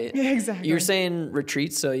hindsight. Yeah, exactly. You're saying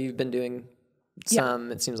retreats, so you've been doing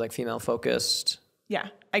some, it seems like female focused. Yeah.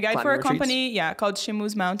 I guide for a company, called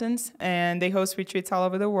Shimu's Mountains, and they host retreats all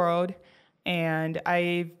over the world. And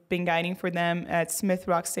I've been guiding for them at Smith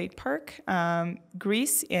Rock State Park,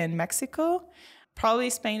 Greece, and Mexico, probably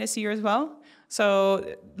Spain this year as well.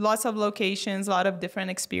 So lots of locations, a lot of different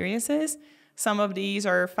experiences. Some of these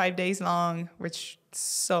are 5 days long, which is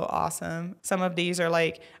so awesome. Some of these are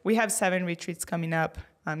like, we have 7 retreats coming up,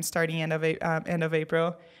 starting end of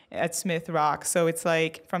April at Smith Rock. So it's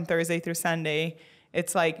like from Thursday through Sunday.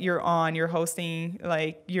 It's like you're hosting,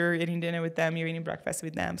 like you're eating dinner with them, you're eating breakfast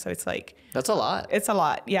with them. So it's like... That's a lot. It's a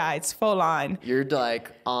lot. Yeah, it's full on. You're like,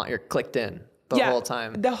 you're clicked in the whole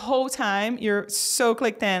time. The whole time you're so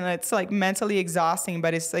clicked in. It's like mentally exhausting,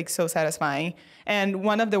 but it's like so satisfying. And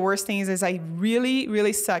one of the worst things is I really,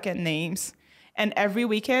 really suck at names. And every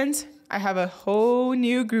weekend... I have a whole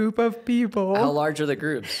new group of people. How large are the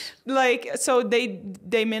groups? Like, so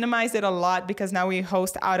they minimized it a lot because now we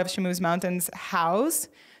host out of Shimu's Mountains house.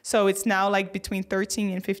 So it's now like between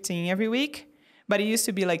 13 and 15 every week. But it used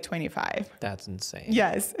to be like 25. That's insane.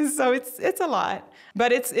 Yes. So it's a lot.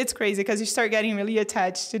 But it's crazy because you start getting really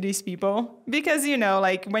attached to these people. Because,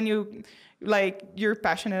 like when you're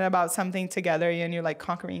passionate about something together and you're like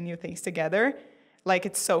conquering new things together, like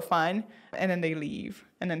it's so fun. And then they leave.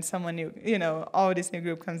 And then someone new, all this new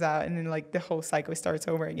group comes out and then like the whole cycle starts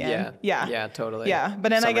over again. Yeah, totally. Yeah. But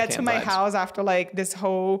then I get to my vibes. house after like this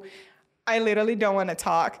whole, I literally don't want to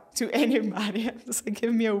talk to anybody. I'm just like,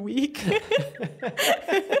 give me a week.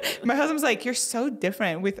 My husband's like, you're so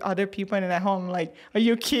different with other people and at home. I'm like, are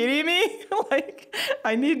you kidding me? Like,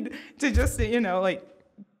 I need to just, like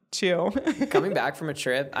chill. Coming back from a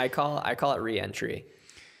trip, I call it re-entry.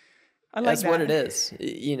 That's what it is,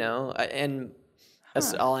 and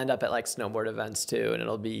I'll end up at like snowboard events too, and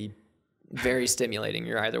it'll be very stimulating.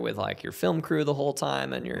 You're either with like your film crew the whole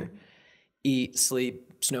time and you're eat,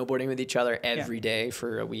 sleep, snowboarding with each other every day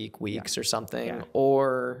for weeks or something,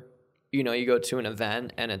 or, you go to an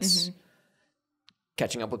event and it's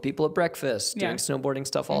catching up with people at breakfast, doing snowboarding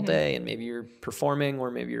stuff all day, and maybe you're performing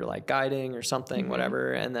or maybe you're like guiding or something,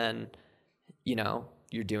 whatever, and then,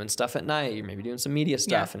 you're doing stuff at night. You're maybe doing some media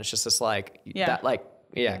stuff, and it's just this like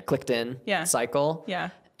clicked in cycle. Yeah,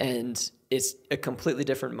 and it's a completely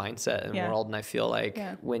different mindset and world. And I feel like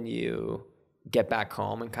when you get back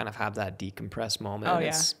home and kind of have that decompress moment,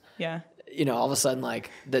 it's all of a sudden like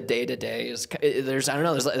the day to day is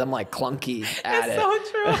I'm like clunky at it.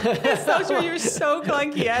 It's so true. You're so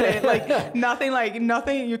clunky at it. Like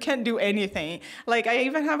nothing. You can't do anything. Like I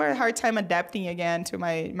even have a hard time adapting again to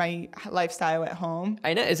my lifestyle at home.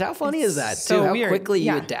 I know. How funny is that so too? How weird. quickly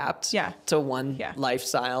you adapt to one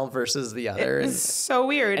lifestyle versus the other. It's so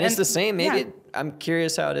weird. And it's the same. Maybe I'm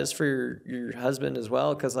curious how it is for your husband as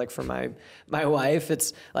well. Cause like for my wife,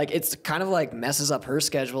 it's kind of like messes up her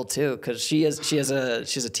schedule too. Cause she's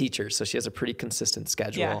a teacher. So she has a pretty consistent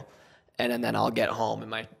schedule. Yeah. And then I'll get home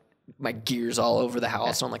and my gear's all over the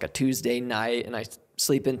house on like a Tuesday night, and I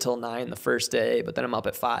sleep until 9 the first day, but then I'm up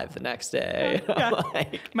at 5 the next day.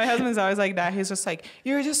 My husband's always like that. He's just like,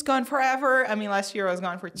 you're just gone forever. I mean, last year I was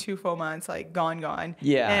gone for 2 full months, like gone.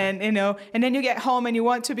 Yeah. And and then you get home and you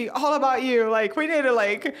want to be all about you. Like, we need to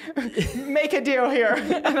like make a deal here.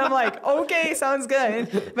 And I'm like, okay, sounds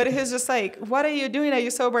good. But he's just like, what are you doing? Are you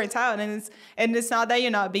so burnt out? And it's not that you're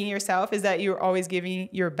not being yourself, it's that you're always giving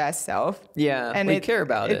your best self. Yeah. And we care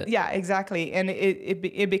about it. Yeah, exactly. And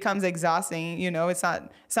it becomes exhausting.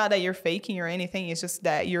 It's not that you're faking or anything. It's just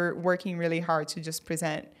that you're working really hard to just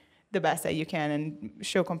present the best that you can and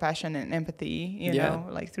show compassion and empathy, you know,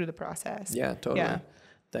 like through the process. Yeah, totally. Yeah.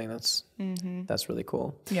 Dang, that's really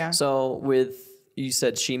cool. Yeah. So you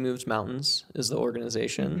said She Moves Mountains is the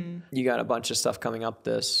organization. You got a bunch of stuff coming up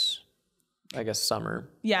this, I guess, summer.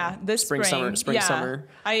 Yeah, this spring. Summer.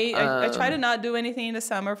 I try to not do anything in the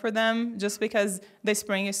summer for them just because the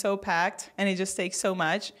spring is so packed and it just takes so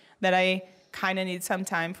much that I kind of need some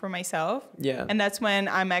time for myself. Yeah. And that's when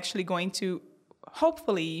I'm actually going to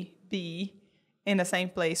hopefully be in the same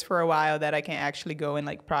place for a while that I can actually go and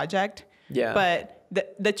like project. Yeah. But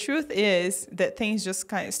the truth is that things just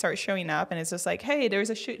kind of start showing up and it's just like, hey, there's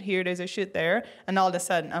a shoot here, there's a shoot there. And all of a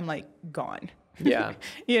sudden I'm like gone. Yeah.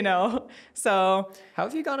 So how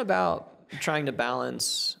have you gone about trying to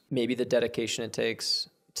balance maybe the dedication it takes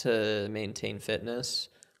to maintain fitness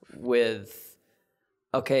with,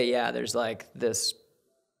 okay, yeah, there's like this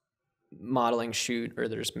modeling shoot or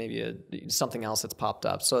there's maybe something else that's popped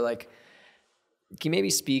up. So like Can you maybe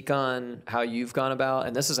speak on how you've gone about,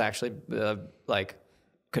 and this is actually like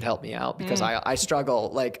could help me out because I struggle.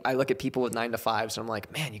 Like I look at people with 9 to 5s and I'm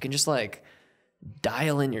like, man, you can just like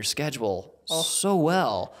dial in your schedule so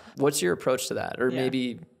well. What's your approach to that? Or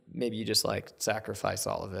maybe you just like sacrifice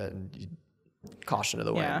all of it and you caution to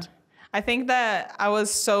the wind. I think that I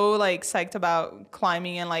was so like psyched about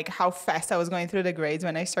climbing and like how fast I was going through the grades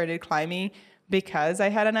when I started climbing because I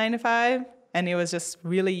had a 9 to 5 and it was just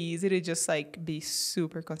really easy to just like be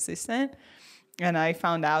super consistent. And I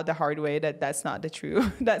found out the hard way that that's not the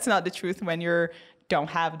truth. That's not the truth when you don't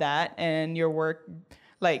have that and your work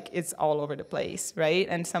like it's all over the place, right?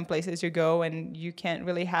 And some places you go and you can't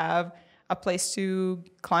really have a place to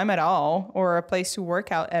climb at all or a place to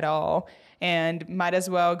work out at all. And might as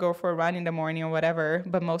well go for a run in the morning or whatever.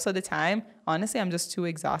 But most of the time, honestly, I'm just too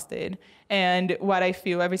exhausted. And what I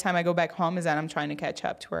feel every time I go back home is that I'm trying to catch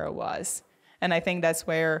up to where I was. And I think that's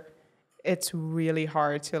where it's really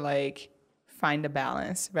hard to like find the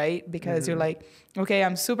balance, right? Because you're like, okay,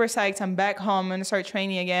 I'm super psyched. I'm back home. I'm going to start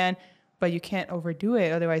training again. But you can't overdo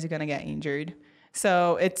it. Otherwise, you're going to get injured.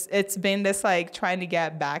 So it's been this like trying to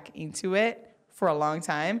get back into it for a long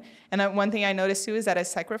time. And one thing I noticed too is that I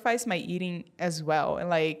sacrifice my eating as well. And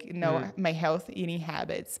like, you know, my health eating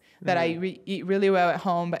habits that I eat really well at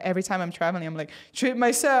home. But every time I'm traveling, I'm like, treat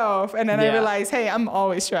myself. And then I realize, hey, I'm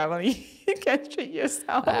always traveling. You can't treat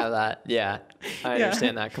yourself. I have that. Yeah. I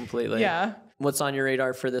understand that completely. Yeah. What's on your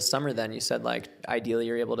radar for this summer then? You said like, ideally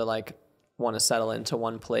you're able to like want to settle into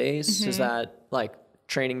one place. Is that like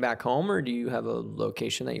training back home or do you have a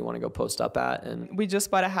location that you want to go post up at? And we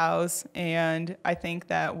just bought a house and I think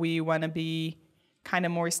that we want to be kind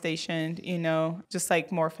of more stationed, you know, just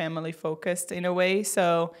like more family focused in a way.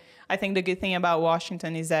 So I think the good thing about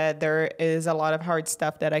Washington is that there is a lot of hard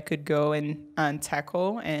stuff that I could go and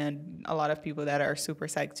tackle and a lot of people that are super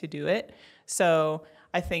psyched to do it. So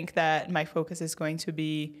I think that my focus is going to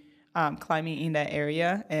be climbing in that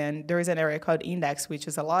area. And there is an area called Index, which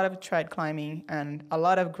is a lot of tread climbing and a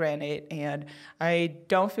lot of granite. And I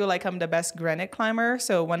don't feel like I'm the best granite climber.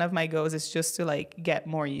 So one of my goals is just to like get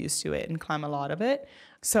more used to it and climb a lot of it.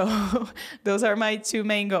 So those are my 2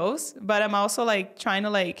 main goals. But I'm also like trying to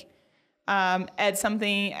like add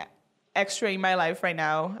something extra in my life right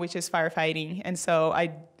now, which is firefighting. And so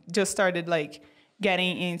I just started like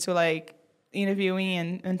getting into like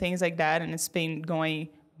interviewing and things like that. And it's been going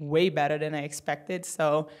way better than I expected.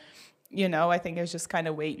 So, you know, I think it's just kind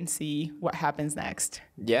of wait and see what happens next.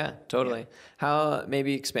 Yeah, totally. How,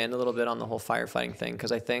 maybe expand a little bit on the whole firefighting thing.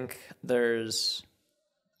 Cause I think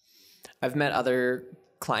I've met other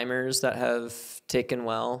climbers that have taken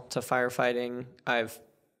well to firefighting. I've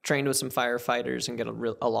trained with some firefighters and get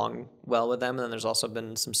along well with them. And then there's also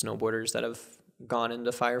been some snowboarders that have gone into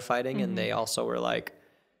firefighting and they also were like,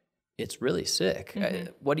 it's really sick.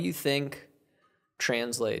 What do you think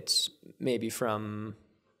translates maybe from,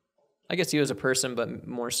 I guess you as a person, but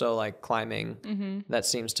more so like climbing that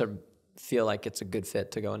seems to feel like it's a good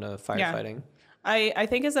fit to go into firefighting? I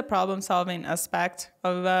think it's a problem solving aspect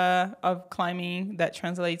of climbing that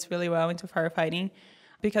translates really well into firefighting,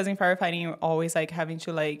 because in firefighting you're always like having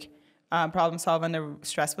to like problem solve under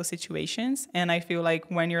stressful situations. And I feel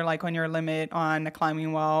like when you're like on your limit on a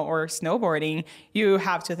climbing wall or snowboarding, you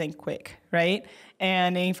have to think quick, right?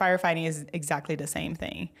 And in firefighting is exactly the same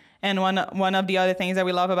thing. And one of the other things that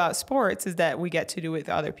we love about sports is that we get to do with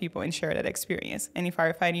other people and share that experience. And in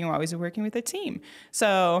firefighting, you're always working with a team.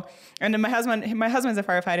 So, and then my husband's a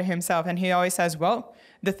firefighter himself, and he always says, well,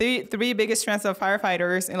 the three biggest strengths of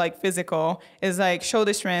firefighters, like physical, is like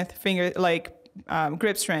shoulder strength,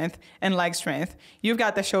 grip strength and leg strength. You've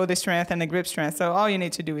got the shoulder strength and the grip strength, so all you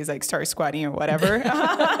need to do is like start squatting or whatever.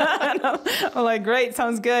 I'm like, great,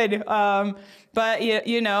 sounds good. But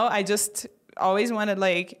you know, I just always wanted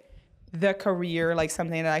like the career, like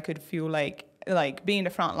something that I could feel like being in the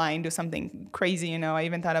front line, do something crazy. You know, I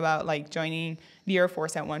even thought about like joining the Air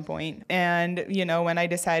Force at one point. And, you know, when I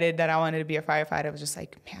decided that I wanted to be a firefighter, I was just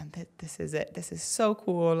like, man, this is it. This is so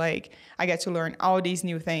cool. Like, I get to learn all these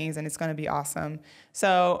new things and it's going to be awesome.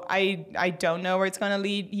 So I don't know where it's going to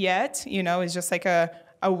lead yet. You know, it's just like a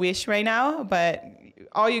wish right now, but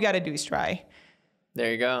all you got to do is try.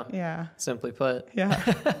 There you go. Yeah. Simply put.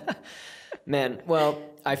 Yeah. Man, well,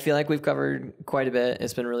 I feel like we've covered quite a bit.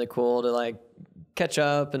 It's been really cool to like catch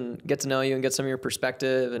up and get to know you and get some of your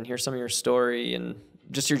perspective and hear some of your story, and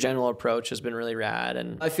just your general approach has been really rad.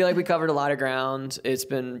 And I feel like we covered a lot of ground. It's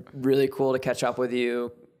been really cool to catch up with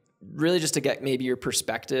you, really just to get maybe your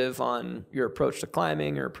perspective on your approach to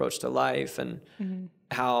climbing, your approach to life, and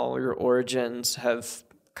how your origins have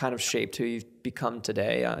kind of shaped who you've become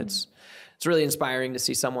today. It's really inspiring to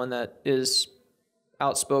see someone that is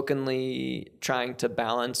outspokenly trying to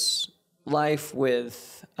balance life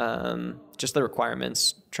with just the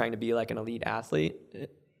requirements trying to be like an elite athlete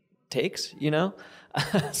takes, you know?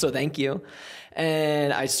 So thank you.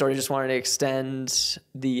 And I sort of just wanted to extend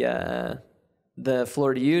the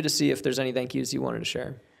floor to you to see if there's any thank yous you wanted to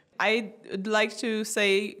share. I'd like to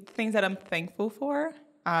say things that I'm thankful for.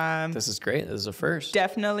 This is great. This is a first.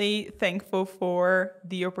 Definitely thankful for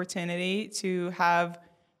the opportunity to have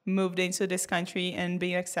moved into this country and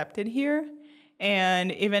being accepted here.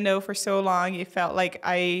 And even though for so long it felt like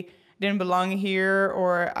I didn't belong here,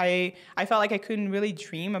 or I felt like I couldn't really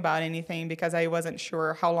dream about anything because I wasn't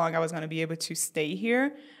sure how long I was going to be able to stay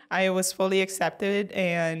here, I was fully accepted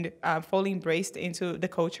and fully embraced into the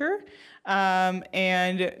culture.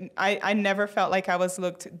 And I never felt like I was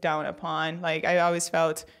looked down upon. Like, I always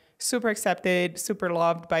felt super accepted, super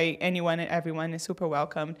loved by anyone and everyone, and super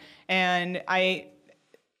welcomed. And I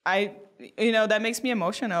that makes me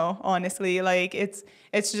emotional, honestly. Like, it's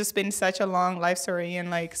just been such a long life story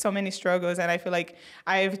and like so many struggles, and I feel like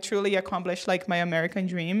I've truly accomplished like my American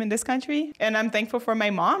dream in this country. And I'm thankful for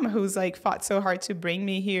my mom, who's like fought so hard to bring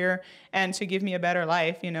me here and to give me a better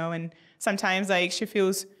life, and sometimes like she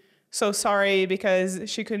feels so sorry because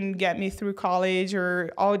she couldn't get me through college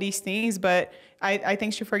or all these things, but I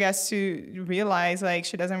think she forgets to realize, like,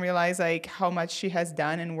 she doesn't realize like how much she has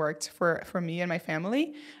done and worked for me and my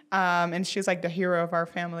family. And she's like the hero of our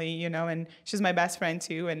family, and she's my best friend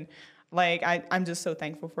too. And like, I'm just so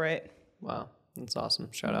thankful for it. Wow. That's awesome.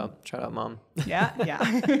 Shout out, Mom. Yeah.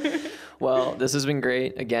 Well, this has been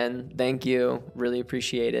great. Again, thank you. Really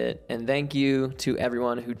appreciate it. And thank you to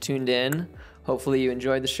everyone who tuned in. Hopefully you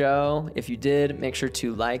enjoyed the show. If you did, make sure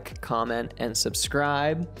to like, comment, and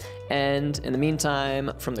subscribe. And in the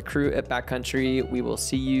meantime, from the crew at Backcountry, we will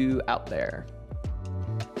see you out there.